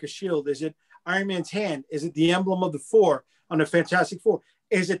Captain America's shield? Is it Iron Man's hand? Is it the emblem of the Four on the Fantastic Four?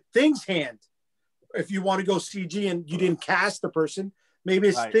 Is it Thing's hand? If you want to go CG and you didn't cast the person, maybe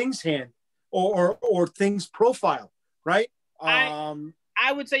it's Thing's hand or Thing's profile, right?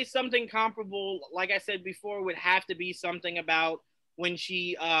 I would say something comparable, like I said before, would have to be something about when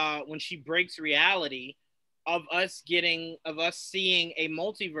she breaks reality of us seeing a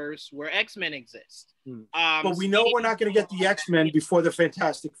multiverse where X-Men exist. But we know we're not going to get the X-Men before the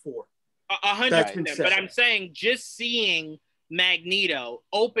Fantastic Four. 100%. But I'm saying just seeing Magneto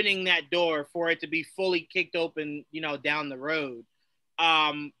opening that door for it to be fully kicked open, down the road.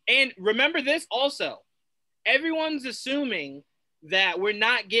 And remember this also, everyone's assuming that we're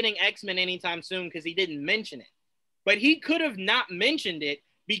not getting X-Men anytime soon because he didn't mention it. But he could have not mentioned it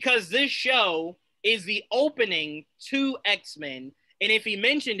because this show is the opening to X-Men. And if he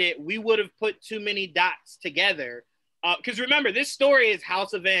mentioned it, we would have put too many dots together. Because remember, this story is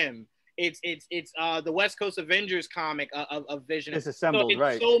House of M. It's the West Coast Avengers comic of Vision. Disassembled,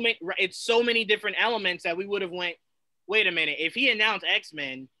 right? It's so many different elements that we would have wait a minute. If he announced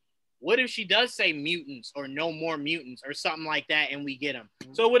X-Men, what if she does say mutants or no more mutants or something like that and we get them?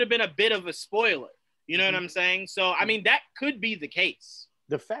 So it would have been a bit of a spoiler. You know what I'm saying? So, I mean, that could be the case.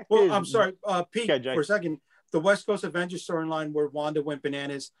 The fact is... I'm sorry, Pete, for a second. The West Coast Avengers storyline where Wanda went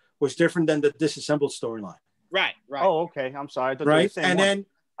bananas was different than the Disassembled storyline. Right. Oh, okay. I'm sorry. I thought right? And then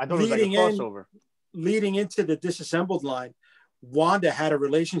I thought it was like a crossover. Leading into the Disassembled line, Wanda had a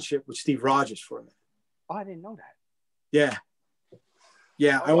relationship with Steve Rogers for a minute. Oh, I didn't know that.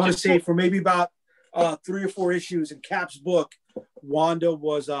 Yeah. I want to say for maybe about 3 or 4 issues in Cap's book, Wanda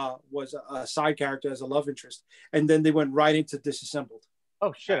was a side character as a love interest, and then they went right into Disassembled.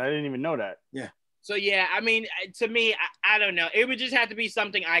 Oh shit! I didn't even know that. Yeah. So yeah, I mean, to me, I don't know. It would just have to be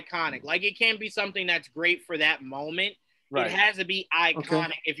something iconic. Like it can't be something that's great for that moment. Right. It has to be iconic.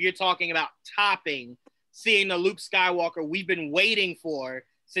 Okay. If you're talking about topping, seeing the Luke Skywalker we've been waiting for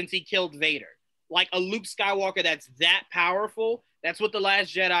since he killed Vader, like a Luke Skywalker that's that powerful. That's what The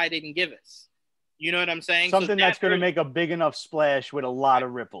Last Jedi didn't give us. You know what I'm saying? Something that's going to make a big enough splash with a lot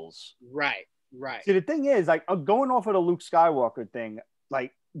of ripples. Right. See, the thing is, like, going off of the Luke Skywalker thing,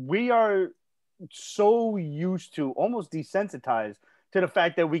 like, we are so used to, almost desensitized to the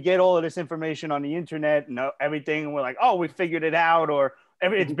fact that we get all of this information on the internet and everything, and we're like, oh, we figured it out, or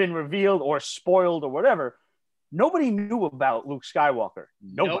it's been revealed or spoiled or whatever. Nobody knew about Luke Skywalker.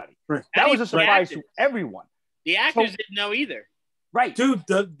 Nobody. Nope. That was a surprise to everyone. The actors didn't know either. Right. Dude,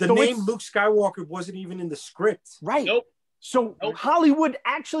 the name Luke Skywalker wasn't even in the script. Right. Nope. So Hollywood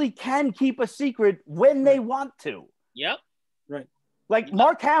actually can keep a secret when they want to. Yep. Right. Like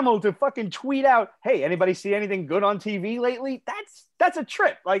Mark Hamill to fucking tweet out, hey, anybody see anything good on TV lately? That's a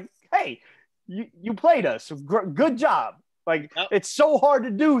trip. Like, hey, you played us. Good job. Like, it's so hard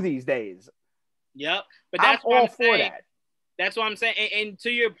to do these days. Yep. But that's I'm all for that. That's what I'm saying. And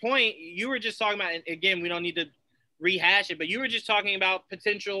to your point, you were just talking about, and again, we don't need to rehash it, but you were just talking about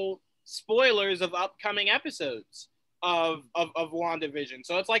potential spoilers of upcoming episodes of WandaVision.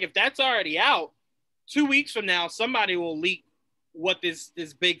 So it's like, if that's already out, 2 weeks from now, somebody will leak what this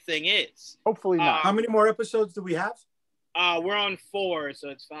big thing is. Hopefully not. How many more episodes do we have? We're on 4, so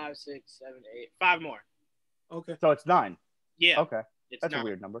it's 5, 6, 7, 8, 5 more. Okay. So it's 9. Yeah. Okay. That's 9. a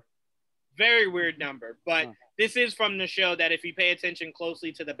weird number. Very weird number. But this is from the show that if you pay attention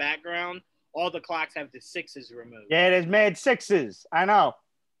closely to the background, all the clocks have the 6s removed. Yeah, there's mad 6s. I know.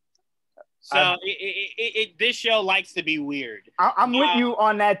 So this show likes to be weird. I'm with you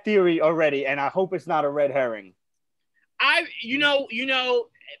on that theory already, and I hope it's not a red herring. You know,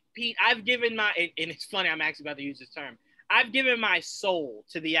 Pete, I've given my, and it's funny, I'm actually about to use this term. I've given my soul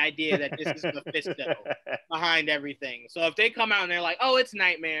to the idea that this is Mephisto behind everything. So if they come out and they're like, oh, it's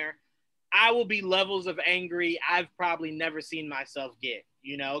Nightmare, I will be levels of angry I've probably never seen myself get,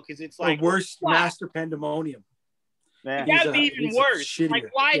 you know, because it's like. The worst Master Pandemonium. Yeah. That would be even worse. Like,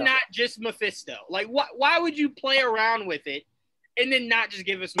 why not just Mephisto? Like, why would you play around with it and then not just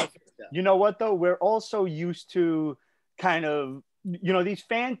give us Mephisto? You know what, though? We're also used to kind of, you know, these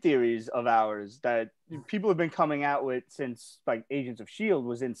fan theories of ours that people have been coming out with since, like, Agents of S.H.I.E.L.D.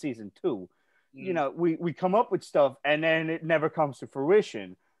 was in season 2. You know, we come up with stuff and then it never comes to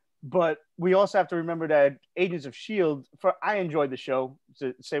fruition. But we also have to remember that Agents of S.H.I.E.L.D., I enjoyed the show,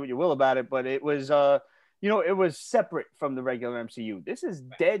 so say what you will about it, but it was, you know, it was separate from the regular MCU. This is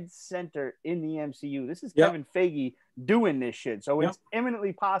dead center in the MCU. This is Kevin Feige doing this shit. So it's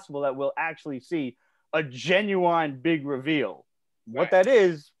eminently possible that we'll actually see a genuine big reveal. What that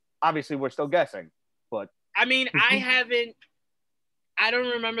is, obviously, we're still guessing. But I mean, I don't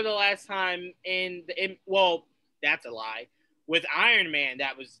remember the last time well, that's a lie. With Iron Man,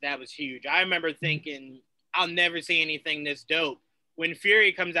 that was huge. I remember thinking, I'll never see anything this dope. When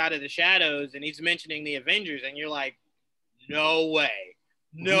Fury comes out of the shadows and he's mentioning the Avengers, and you're like, no way.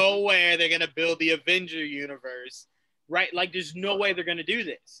 No way they're going to build the Avenger universe, right? Like, there's no way they're going to do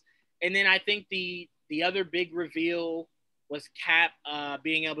this. And then I think the other big reveal was Cap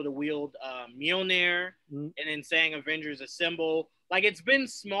being able to wield Mjolnir and then saying Avengers Assemble. Like, it's been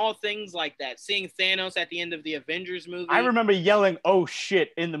small things like that. Seeing Thanos at the end of the Avengers movie. I remember yelling, oh,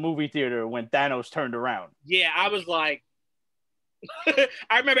 shit, in the movie theater when Thanos turned around. Yeah, I was like,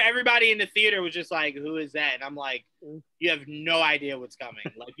 I remember everybody in the theater was just like, who is that? And I'm like, you have no idea what's coming.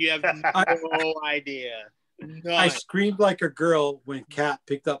 Like, you have no idea. None. I screamed like a girl when Cap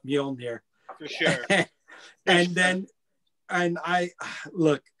picked up Mjolnir. For sure. And I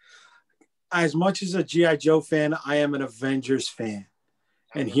look, as much as a G.I. Joe fan, I am an Avengers fan.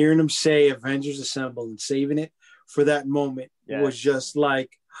 And hearing him say Avengers Assemble and saving it for that moment was just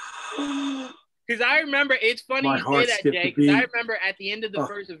like... Because I remember, it's funny you say that, Jay, because I remember at the end of the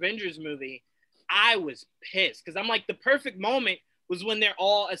first Avengers movie, I was pissed. Because I'm like, the perfect moment was when they're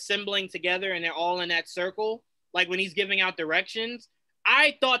all assembling together and they're all in that circle. Like, when he's giving out directions.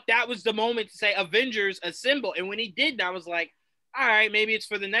 I thought that was the moment to say Avengers Assemble. And when he did, I was like, all right, maybe it's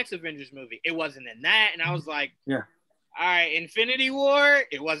for the next Avengers movie. It wasn't in that. And I was like, all right, Infinity War.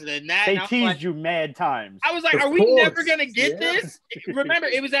 It wasn't in that. They teased you mad times. I was like, are we never going to get this? Remember,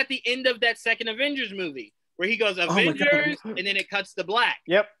 it was at the end of that second Avengers movie where he goes, Avengers, and then it cuts to black.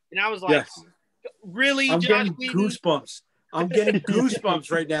 Yep. And I was like, really, I'm Josh getting Whedon? goosebumps. I'm getting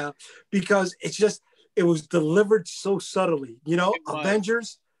goosebumps right now because it's just, it was delivered so subtly. You know,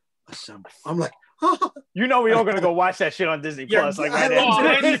 Avengers Assemble. I'm like, you know, we all gonna go watch that shit on Disney Plus. Like,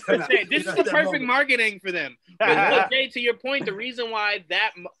 this is the perfect marketing for them. But look, Jay, to your point, the reason why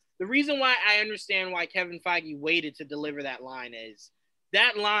I understand why Kevin Feige waited to deliver that line is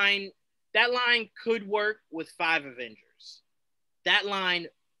that line could work with 5 Avengers. That line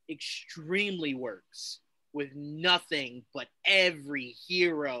extremely works with nothing but every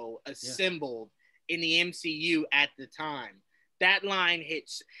hero assembled in the MCU at the time. That line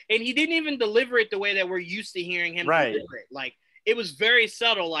hits, and he didn't even deliver it the way that we're used to hearing him deliver it. Like, it was very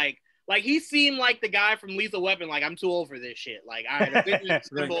subtle. Like he seemed like the guy from Lethal Weapon. Like, I'm too old for this shit. Like, all right, Avengers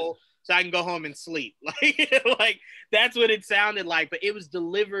Assemble, so I can go home and sleep. Like that's what it sounded like. But it was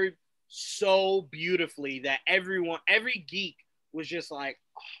delivered so beautifully that every geek was just like,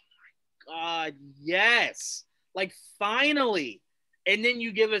 oh my God, yes. Like, finally. And then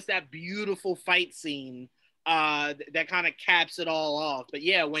you give us that beautiful fight scene that kind of caps it all off. But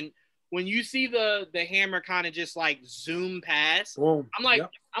yeah, when you see the hammer kind of just like zoom past, I'm like,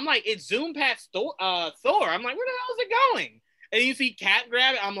 it zoomed past Thor. I'm like, where the hell is it going? and you see Cap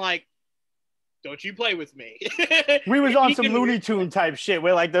grab it, I'm like, don't you play with me. We was on some Looney Tune type shit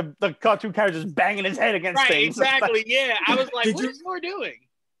where like the cartoon character just banging his head against things. Exactly. Yeah. I was like, what is Thor doing?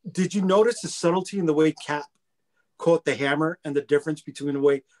 Did you notice the subtlety in the way Cap caught the hammer and the difference between the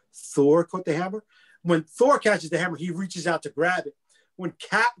way Thor caught the hammer? When Thor catches the hammer, he reaches out to grab it. When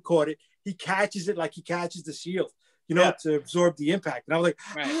Cap caught it, he catches it like he catches the shield, to absorb the impact. And I was like,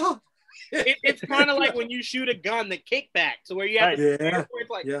 right. It's kind of like when you shoot a gun, the kickback, to where you have to where it's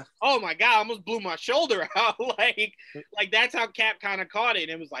like, oh my God, I almost blew my shoulder out. like that's how Cap kind of caught it.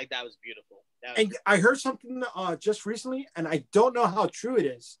 And it was like, that was beautiful. And I heard something just recently, and I don't know how true it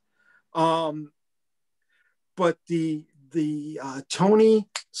is. But the Tony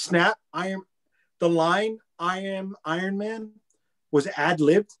Snap, the line, I am Iron Man, was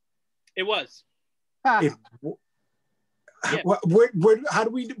ad-libbed. It was. Where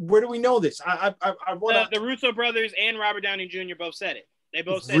do we know this? I want the Russo brothers and Robert Downey Jr. both said it. They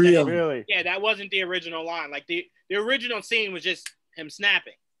both said really? Yeah, that wasn't the original line. Like the original scene was just him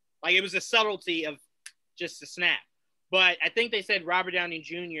snapping. Like it was a subtlety of just a snap. But I think they said Robert Downey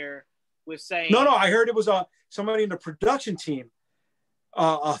Jr. was saying. No, I heard it was somebody in the production team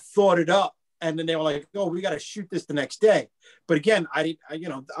thought it up, and then they were like, "Oh, we got to shoot this the next day." But again, as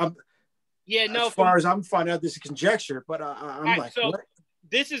far as I'm finding out, this is conjecture. But I'm right, like, so what?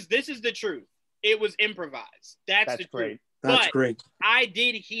 This is the truth. It was improvised. That's the great. Truth. That's great. I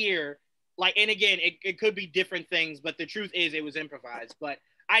did hear, and again, it could be different things, but the truth is it was improvised. But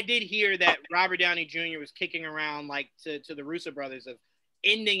I did hear that Robert Downey Jr. was kicking around to the Russo brothers of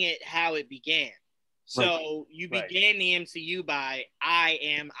ending it how it began. So you began the MCU by I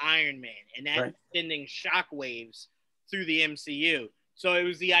am Iron Man, and that's sending shockwaves through the MCU. So it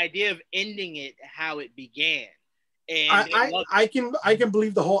was the idea of ending it how it began. And I can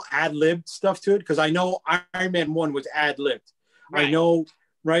believe the whole ad-lib stuff to it, because I know Iron Man 1 was ad-libbed. Right. I know,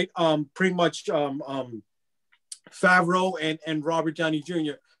 pretty much Favreau and Robert Downey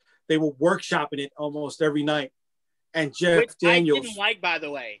Jr., they were workshopping it almost every night. And Jeff Daniels. I didn't like, by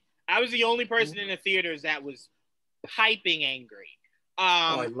the way. I was the only person in the theaters that was piping angry.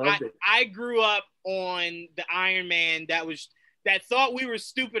 I loved it. I grew up on the Iron Man that thought we were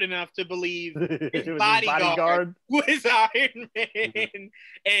stupid enough to believe his bodyguard was Iron Man,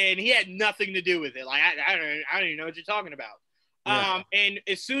 and he had nothing to do with it. Like I don't even know what you're talking about. Yeah. And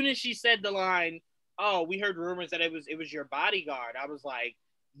as soon as she said the line, "Oh, we heard rumors that it was your bodyguard," I was like,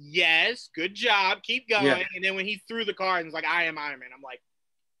 "Yes, good job, keep going." Yeah. And then when he threw the card and was like, "I am Iron Man," I'm like,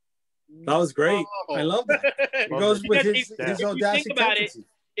 that was great. I love that. It goes with his audacity.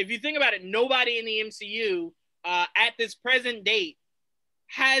 If you think about it, nobody in the MCU at this present date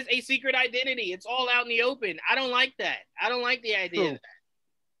has a secret identity. It's all out in the open. I don't like that. I don't like the idea of that.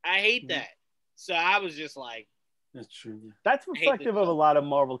 I hate that. So I was just like, that's true. Yeah. That's reflective of a lot of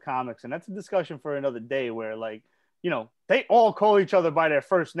Marvel comics, and that's a discussion for another day where, they all call each other by their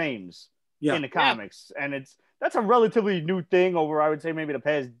first names in the comics. And that's a relatively new thing over, I would say, maybe the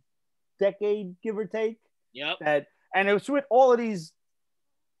past decade, give or take. Yep. And it was with all of these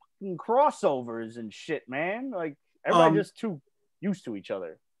crossovers and shit, man. Like everybody just too used to each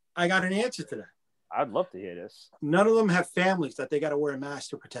other. I got an answer to that. I'd love to hear this. None of them have families that they got to wear a mask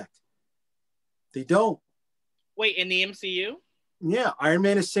to protect. They don't. Wait, in the MCU? Yeah, Iron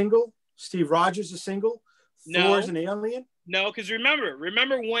Man is single. Steve Rogers is single. Thor's an alien. No, because remember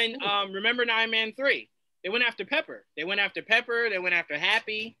when remember in Iron Man 3, they went after Pepper. They went after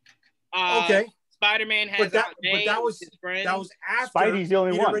Happy. Okay. Spider-Man has that was after Spidey's the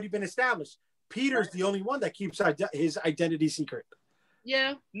only one. Already been established. Peter's the only one that keeps his identity secret.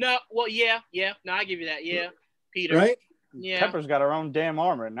 Yeah. No. Well, yeah. No, I give you that. Yeah. Peter. Right. Yeah. Pepper's got her own damn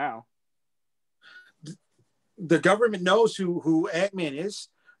armor now. The government knows who Ant-Man is,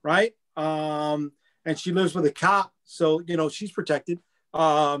 right? And she lives with a cop, so she's protected.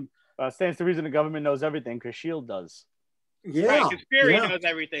 Stands to reason the government knows everything because S.H.I.E.L.D. does. Yeah, right, because Fury knows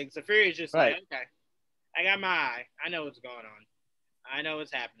everything. So Fury's just like, okay, I got my eye. I know what's going on. I know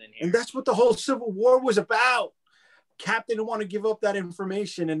what's happening here. And that's what the whole Civil War was about. Cap didn't want to give up that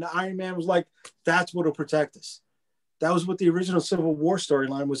information, and Iron Man was like, that's what will protect us. That was what the original Civil War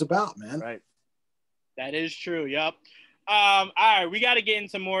storyline was about, man. Right. That is true. Yep. All right, we got to get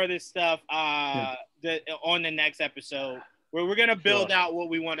into more of this stuff on the next episode, where we're going to build out what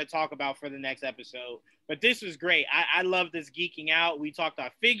we want to talk about for the next episode. But this was great. I love this geeking out. We talked our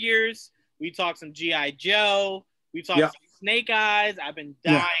figures. We talked some G.I. Joe. We talked some Snake Eyes. I've been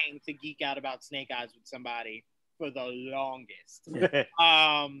dying to geek out about Snake Eyes with somebody for the longest.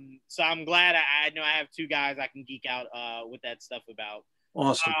 So I'm glad I know I have two guys I can geek out with that stuff about.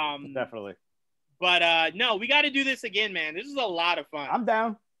 Awesome. Definitely. But no, we got to do this again, man. This is a lot of fun. I'm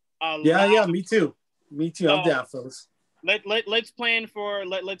down. Yeah, me too. So, I'm down, fellas. Let's plan for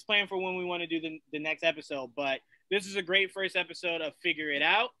when we want to do the next episode. But this is a great first episode of Figure It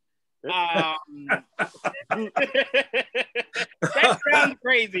Out. That sounds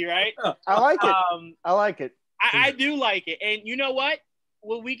crazy, right? I like it. I like it. I do like it. And you know what?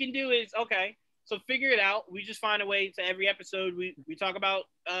 What we can do is, okay, so Figure It Out. We just find a way to every episode we talk about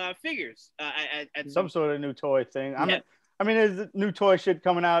figures at some sort of new toy thing. I mean, there's new toy shit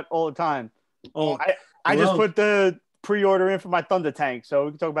coming out all the time. Oh, I just put the pre-order in for my Thunder Tank, so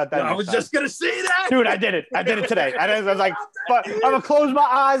we can talk about that. I was just gonna say that, dude. I did it today. I was like, but I'm gonna close my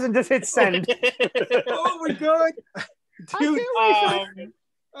eyes and just hit send. Oh my god, dude!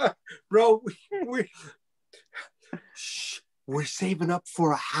 Bro, we're saving up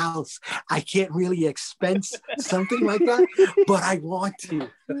for a house. I can't really expense something like that, but I want to.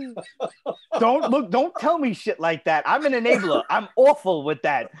 Don't tell me shit like that. I'm an enabler. I'm awful with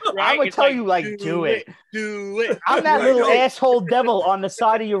that. Right? I'm gonna tell you, like, do it. I'm that little asshole devil on the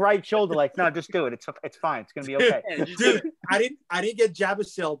side of your right shoulder. Like, no, just do it. It's fine. It's gonna be okay. Dude, I didn't get Jabba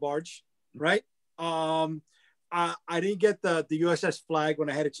sail barge, right? I didn't get the USS Flag when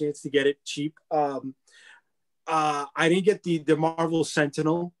I had a chance to get it cheap. I didn't get the Marvel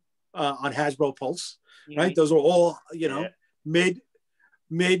Sentinel on Hasbro Pulse, right? Those are all, mid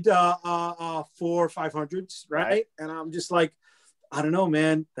 400-500s, right? And I'm just like, I don't know,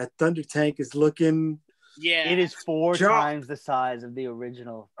 man. That Thunder Tank is looking. Yeah, it is 4 times the size of the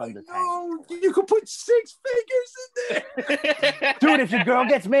original Thunder Tank. You could put 6 figures in there. Dude, if your girl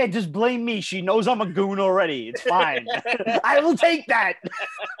gets mad, just blame me. She knows I'm a goon already. It's fine. I will take that.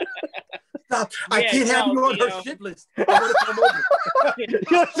 Stop. I can't have you on her shit list. I want to come over.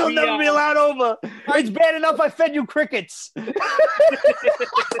 You'll never be allowed over. It's bad enough I fed you crickets.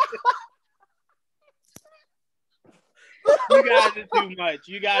 You guys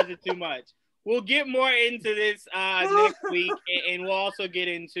are too much. We'll get more into this next week, and we'll also get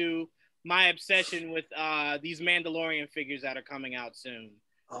into my obsession with these Mandalorian figures that are coming out soon.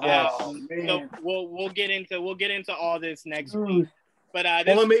 So we'll get into all this next week. But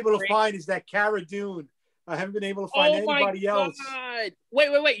all I'm able to find is that Cara Dune. I haven't been able to find anybody else.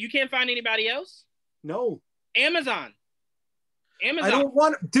 Wait! You can't find anybody else? No. Amazon. I don't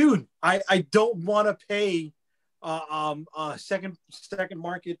want, dude. I don't want to pay second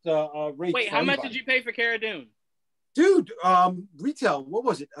market rate. Wait, how much did you pay for Cara Dune? Dude, retail. What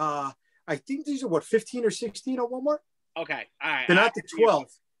was it? I think these are 15 or 16 at Walmart. Okay, all right. They're not the 12.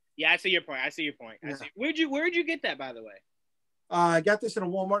 Yeah, I see your point. Yeah. Where'd you get that, by the way? I got this in a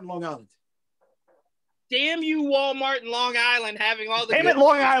Walmart in Long Island. Damn you, Walmart in Long Island, having all the. Damn it,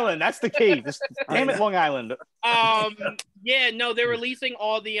 Long Island. That's the key. Damn it, Long Island. Yeah, no, they're releasing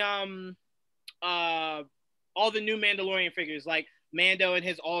all the new Mandalorian figures, like Mando and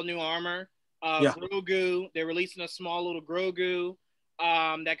his all new armor. Grogu. They're releasing a small little Grogu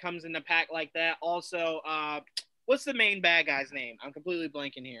that comes in the pack like that. Also, what's the main bad guy's name? I'm completely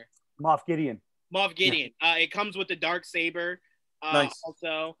blanking here. Moff Gideon. Yeah. It comes with the dark saber. Nice.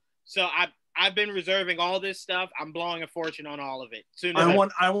 Also, so I've been reserving all this stuff. I'm blowing a fortune on all of it.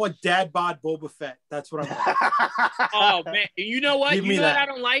 I want Dad Bod Boba Fett. That's what I want. Oh man, you know what? Give me that. What I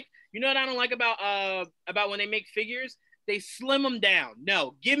don't like? You know what I don't like about when they make figures? They slim them down.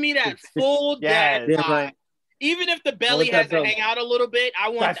 No, give me that full Dad bod. Right. Even if the belly has to hang out a little bit, I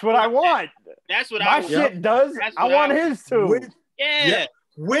want. That's what I want. That's what my shit does. I want his too.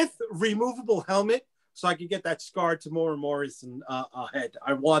 With removable helmet, so I can get that scarred Tamora Morrison head.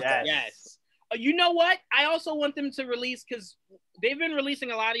 I want that. Yes. You know what? I also want them to release, because they've been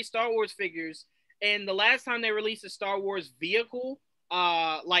releasing a lot of these Star Wars figures, and the last time they released a Star Wars vehicle,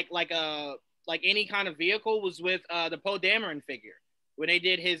 like any kind of vehicle, was with the Poe Dameron figure when they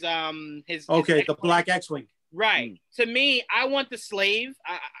did his the Black X-wing. Right. To me, I want the slave.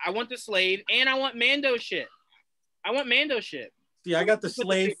 I want the slave, and I want Mando shit. Yeah, I got the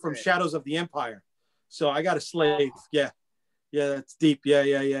slave from Shadows of the Empire. So I got a slave. Yeah, that's deep.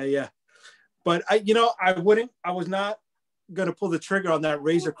 Yeah. But I was not going to pull the trigger on that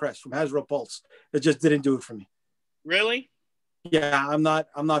Razor Crest from Hasbro Pulse. It just didn't do it for me. Really? Yeah, I'm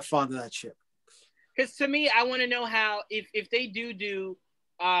not fond of that shit. Because to me, I want to know how, if they do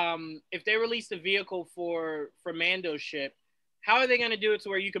if they release the vehicle for Mando ship, how are they going to do it to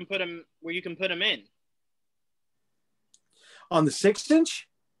where you can put them in? On the 6-inch?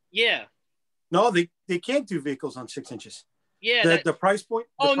 Yeah. No, they can't do vehicles on 6 inches. Yeah. The price point.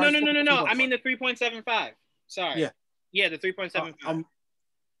 No. I mean the 3.75. Sorry. Yeah, the 3.75.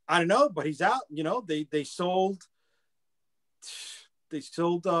 I don't know, but he's out. They sold They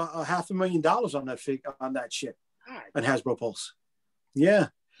sold $500,000 on that shit on Hasbro Pulse. Yeah.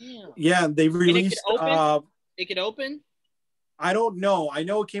 Yeah. They released. It could open? I don't know. I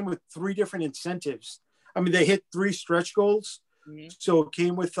know it came with 3 different incentives. I mean, they hit 3 stretch goals. Mm-hmm. So it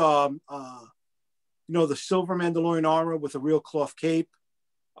came with, the silver Mandalorian armor with a real cloth cape.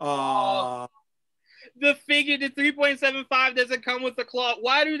 The figure, the 3.75 doesn't come with the cloth.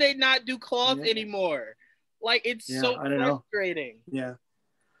 Why do they not do cloth anymore? Like, it's so frustrating. Yeah.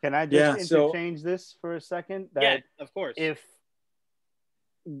 Can I just interchange this for a second? That of course. If,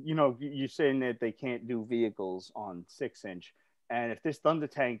 you're saying that they can't do vehicles on 6-inch, and if this Thunder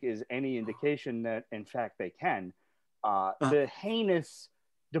Tank is any indication that, in fact, they can, the heinous,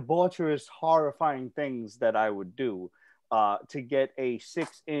 debaucherous, horrifying things that I would do to get a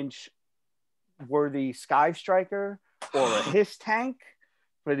 6-inch worthy Sky Striker or a Hiss tank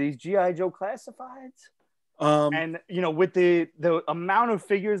for these G.I. Joe classifieds. And, with the amount of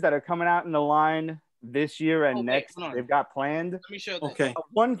figures that are coming out in the line this year and next, they've got planned. Let me show this. Okay.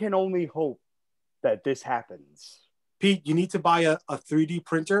 One can only hope that this happens. Pete, you need to buy a 3D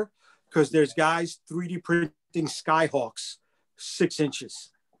printer because there's guys 3D printing Skyhawks 6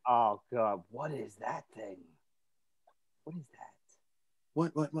 inches. Oh, God. What is that thing? What is that?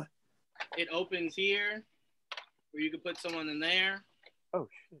 What? It opens here where you could put someone in there. Oh,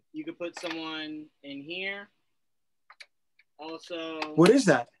 shit. You could put someone in here. Also, what is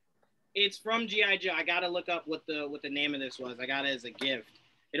that? It's from G.I. Joe. I gotta look up what the name of this was. I got it as a gift.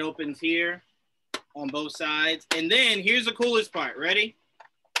 It opens here on both sides. And then here's the coolest part. Ready?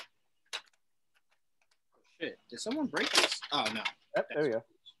 Oh, shit. Did someone break this? Oh, no. Yep, there we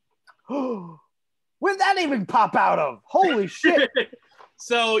go. Where'd that even pop out of? Holy shit.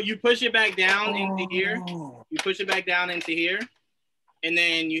 So you push it back down into here. You push it back down into here. And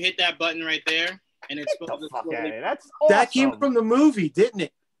then you hit that button right there. And it's supposed to slowly... That's awesome. That came from the movie, didn't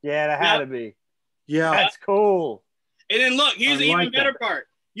it? Yeah, that had to be. Yeah. That's cool. And then look, here's the even better part.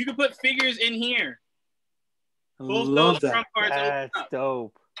 You can put figures in here. Both those front parts That's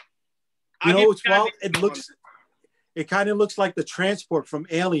dope. It's wild. It kind of looks like the transport from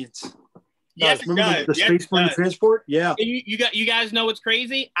Aliens. Yes, remember it does. the Space Marine transport? Yeah. And you guys know what's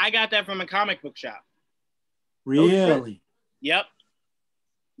crazy? I got that from a comic book shop. Really? Yep.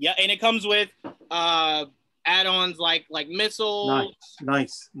 Yeah, and it comes with add-ons like missiles.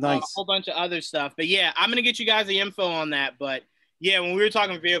 Nice. A whole bunch of other stuff. But yeah, I'm gonna get you guys the info on that. But yeah, when we were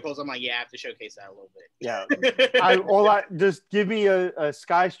talking vehicles, I'm like, I have to showcase that a little bit. Yeah. Just give me a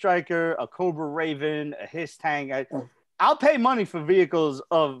Sky Striker, a Cobra Raven, a Hiss tank. I'll pay money for vehicles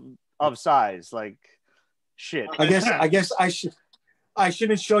of size. Like shit. I guess I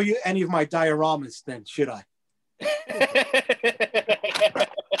shouldn't show you any of my dioramas then, should I?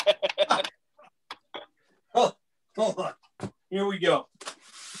 Oh, hold on. Here we go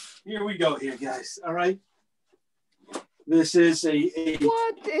here, guys. All right. This is a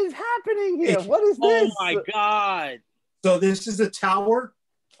what is happening here? What is this? Oh my God. So this is a tower.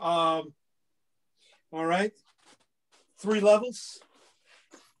 All right. 3 levels.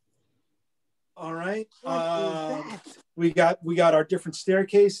 All right. We got our different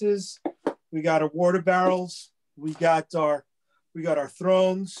staircases. We got our water barrels. We got our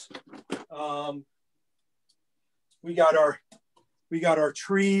thrones. We got our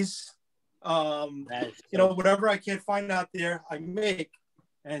trees. Whatever I can't find out there, I make,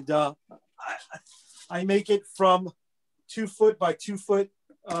 and I make it from 2 foot by 2 foot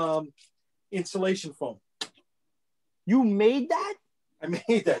insulation foam. You made that? I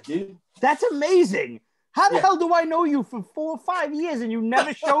made that, dude. That's amazing. How the hell do I know you for 4 or 5 years and you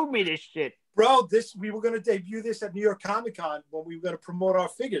never showed me this shit? Bro, we were going to debut this at New York Comic Con when we were going to promote our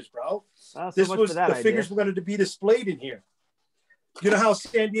figures, bro. Figures were going to be displayed in here. You know how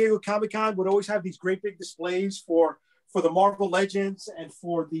San Diego Comic Con would always have these great big displays for the Marvel Legends and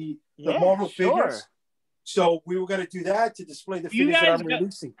for the Marvel figures? So we were going to do that to display the figures that I'm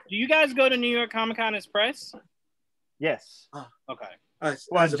releasing. Do you guys go to New York Comic Con as press? Yes. Okay.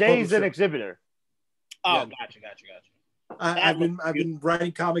 Well, Jay's an exhibitor. Oh, yeah. Gotcha. I've been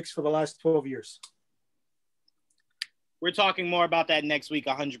writing comics for the last 12 years. We're talking more about that next week,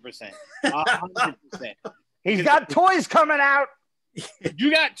 100%. 100%. He's got toys coming out. You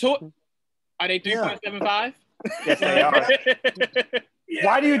got toys? Are they 3.75? Yes, they are.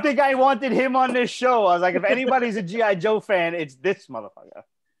 Why do you think I wanted him on this show? I was like, if anybody's a G.I. Joe fan, it's this motherfucker.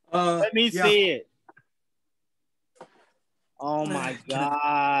 Let me see it. Oh, my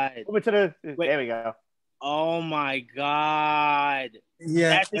God. There we go. Oh, my God. Yeah.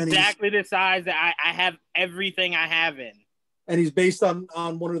 That's exactly the size that I have everything I have in. And he's based on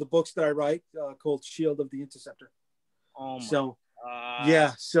one of the books that I write called Shield of the Interceptor. Oh, my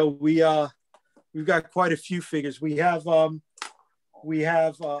Yeah, so we've got quite a few figures. We have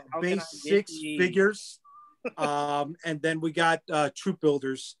base 6 figures, and then we got troop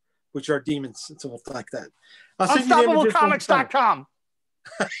builders, which are demons and stuff like that. UnstableComics.com.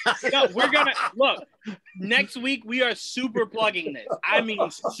 No, we're gonna look next week. We are super plugging this. I mean,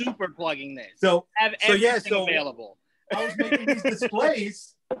 super plugging this. So have everything available. I was making these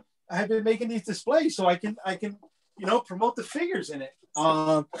displays. I have been making these displays so I can promote the figures in it.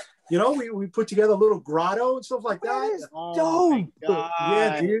 We put together a little grotto and stuff like that. Dope.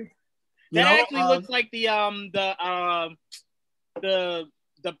 Yeah, dude. That actually looks like the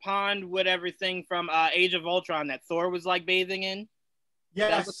pond, whatever thing from Age of Ultron that Thor was like bathing in. Yes,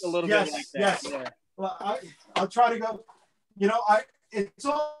 that looks a little bit like that. Yes. Yeah. Well, I'll try to go. It's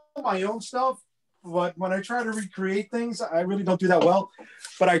all my own stuff, but when I try to recreate things, I really don't do that well.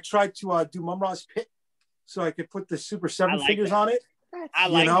 But I tried to do Mumra's pit, so I could put the Super 7 figures on it. I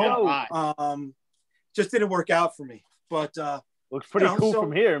like that a lot. Just didn't work out for me, but looks pretty cool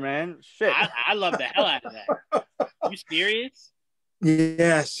from here, man. Shit, I love the hell out of that. You serious?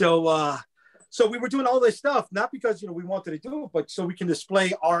 Yeah. So we were doing all this stuff, not because we wanted to do it, but so we can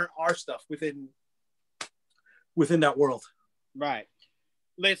display our stuff within that world. Right.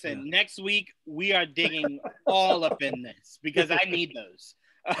 Listen, next week we are digging all up in this because I need those.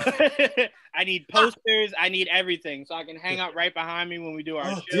 I need posters. I need everything so I can hang out right behind me when we do our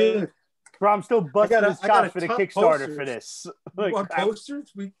show. Dude. Bro, I'm still busting his chops for the Kickstarter posters. For this. You want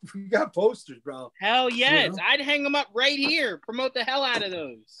posters? We got posters, bro. Hell yes. I'd hang them up right here. Promote the hell out of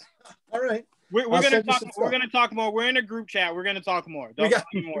those. All right. We're gonna talk. We're gonna talk more. We're in a group chat. We're gonna talk more. We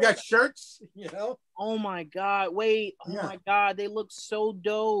got shirts. Oh my god! Wait. Oh my god! They look so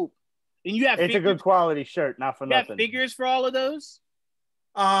dope. And you have. It's figures? A good quality shirt, not for nothing. You have figures for all of those?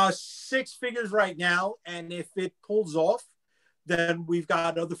 6 figures right now, and if it pulls off, then we've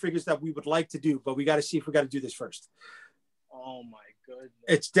got other figures that we would like to do, but we got to see if we got to do this first. Oh my goodness!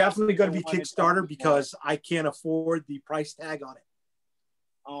 It's definitely going to be Kickstarter because I can't afford the price tag on it.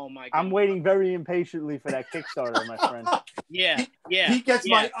 Oh my god! I'm waiting very impatiently for that Kickstarter, my friend. Yeah. Pete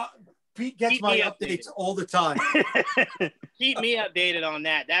gets my updates all the time. Keep me updated on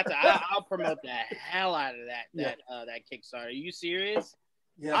that. I'll promote the hell out of that Kickstarter. Are you serious?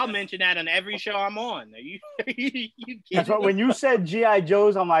 Yeah. I'll mention that on every show I'm on. Are you kidding? That's what, when you said G.I.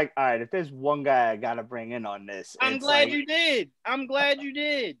 Joe's, I'm like, all right, if there's one guy I gotta bring in on this. I'm glad you did. I'm glad you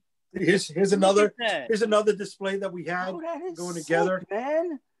did. Here's another display that we had going together, sick,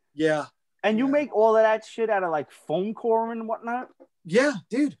 man. Yeah, and you make all of that shit out of like foam core and whatnot. Yeah,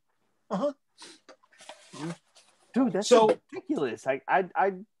 dude. Dude, that's so ridiculous. I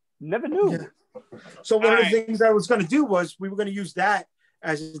never knew. Yeah. So one of the things I was going to do was we were going to use that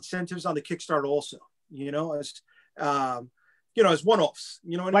as incentives on the Kickstarter, also. As one-offs.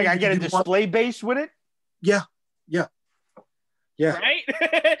 You know what I mean? I get a display base with it. Yeah. Right?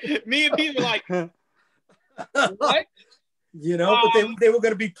 Me and Pete were like, what? But they were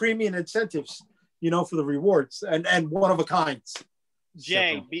going to be premium incentives, for the rewards and one of a kinds.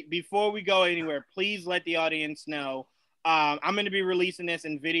 Jay, before we go anywhere, please let the audience know. I'm going to be releasing this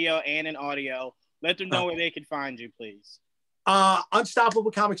in video and in audio. Let them know where they can find you, please.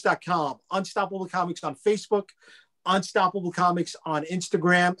 UnstableComics.com, Unstoppable Comics on Facebook, Unstoppable Comics on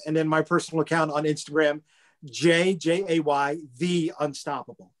Instagram, and then my personal account on Instagram, Jay the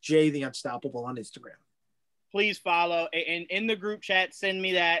Unstoppable, Jay the Unstoppable on Instagram. Please follow, and in the group chat, send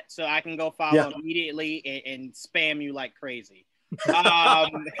me that so I can go follow immediately and spam you like crazy.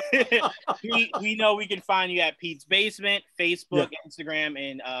 We know we can find you at Pete's Basement, Facebook, Instagram,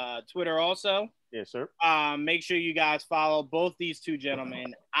 and Twitter also. Yes, sir. Make sure you guys follow both these two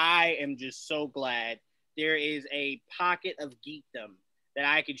gentlemen. I am just so glad there is a pocket of geekdom that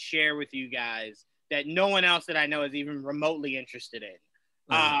I could share with you guys that no one else that I know is even remotely interested in.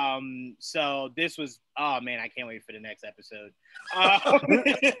 So this was, oh man, I can't wait for the next episode.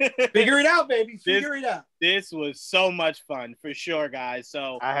 Figure it out, baby. Figure it out. This was so much fun for sure, guys.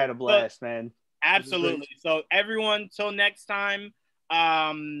 So I had a blast, man. Absolutely. So everyone, till next time,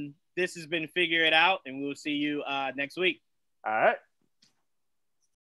 this has been Figure It Out, and we'll see you next week. All right.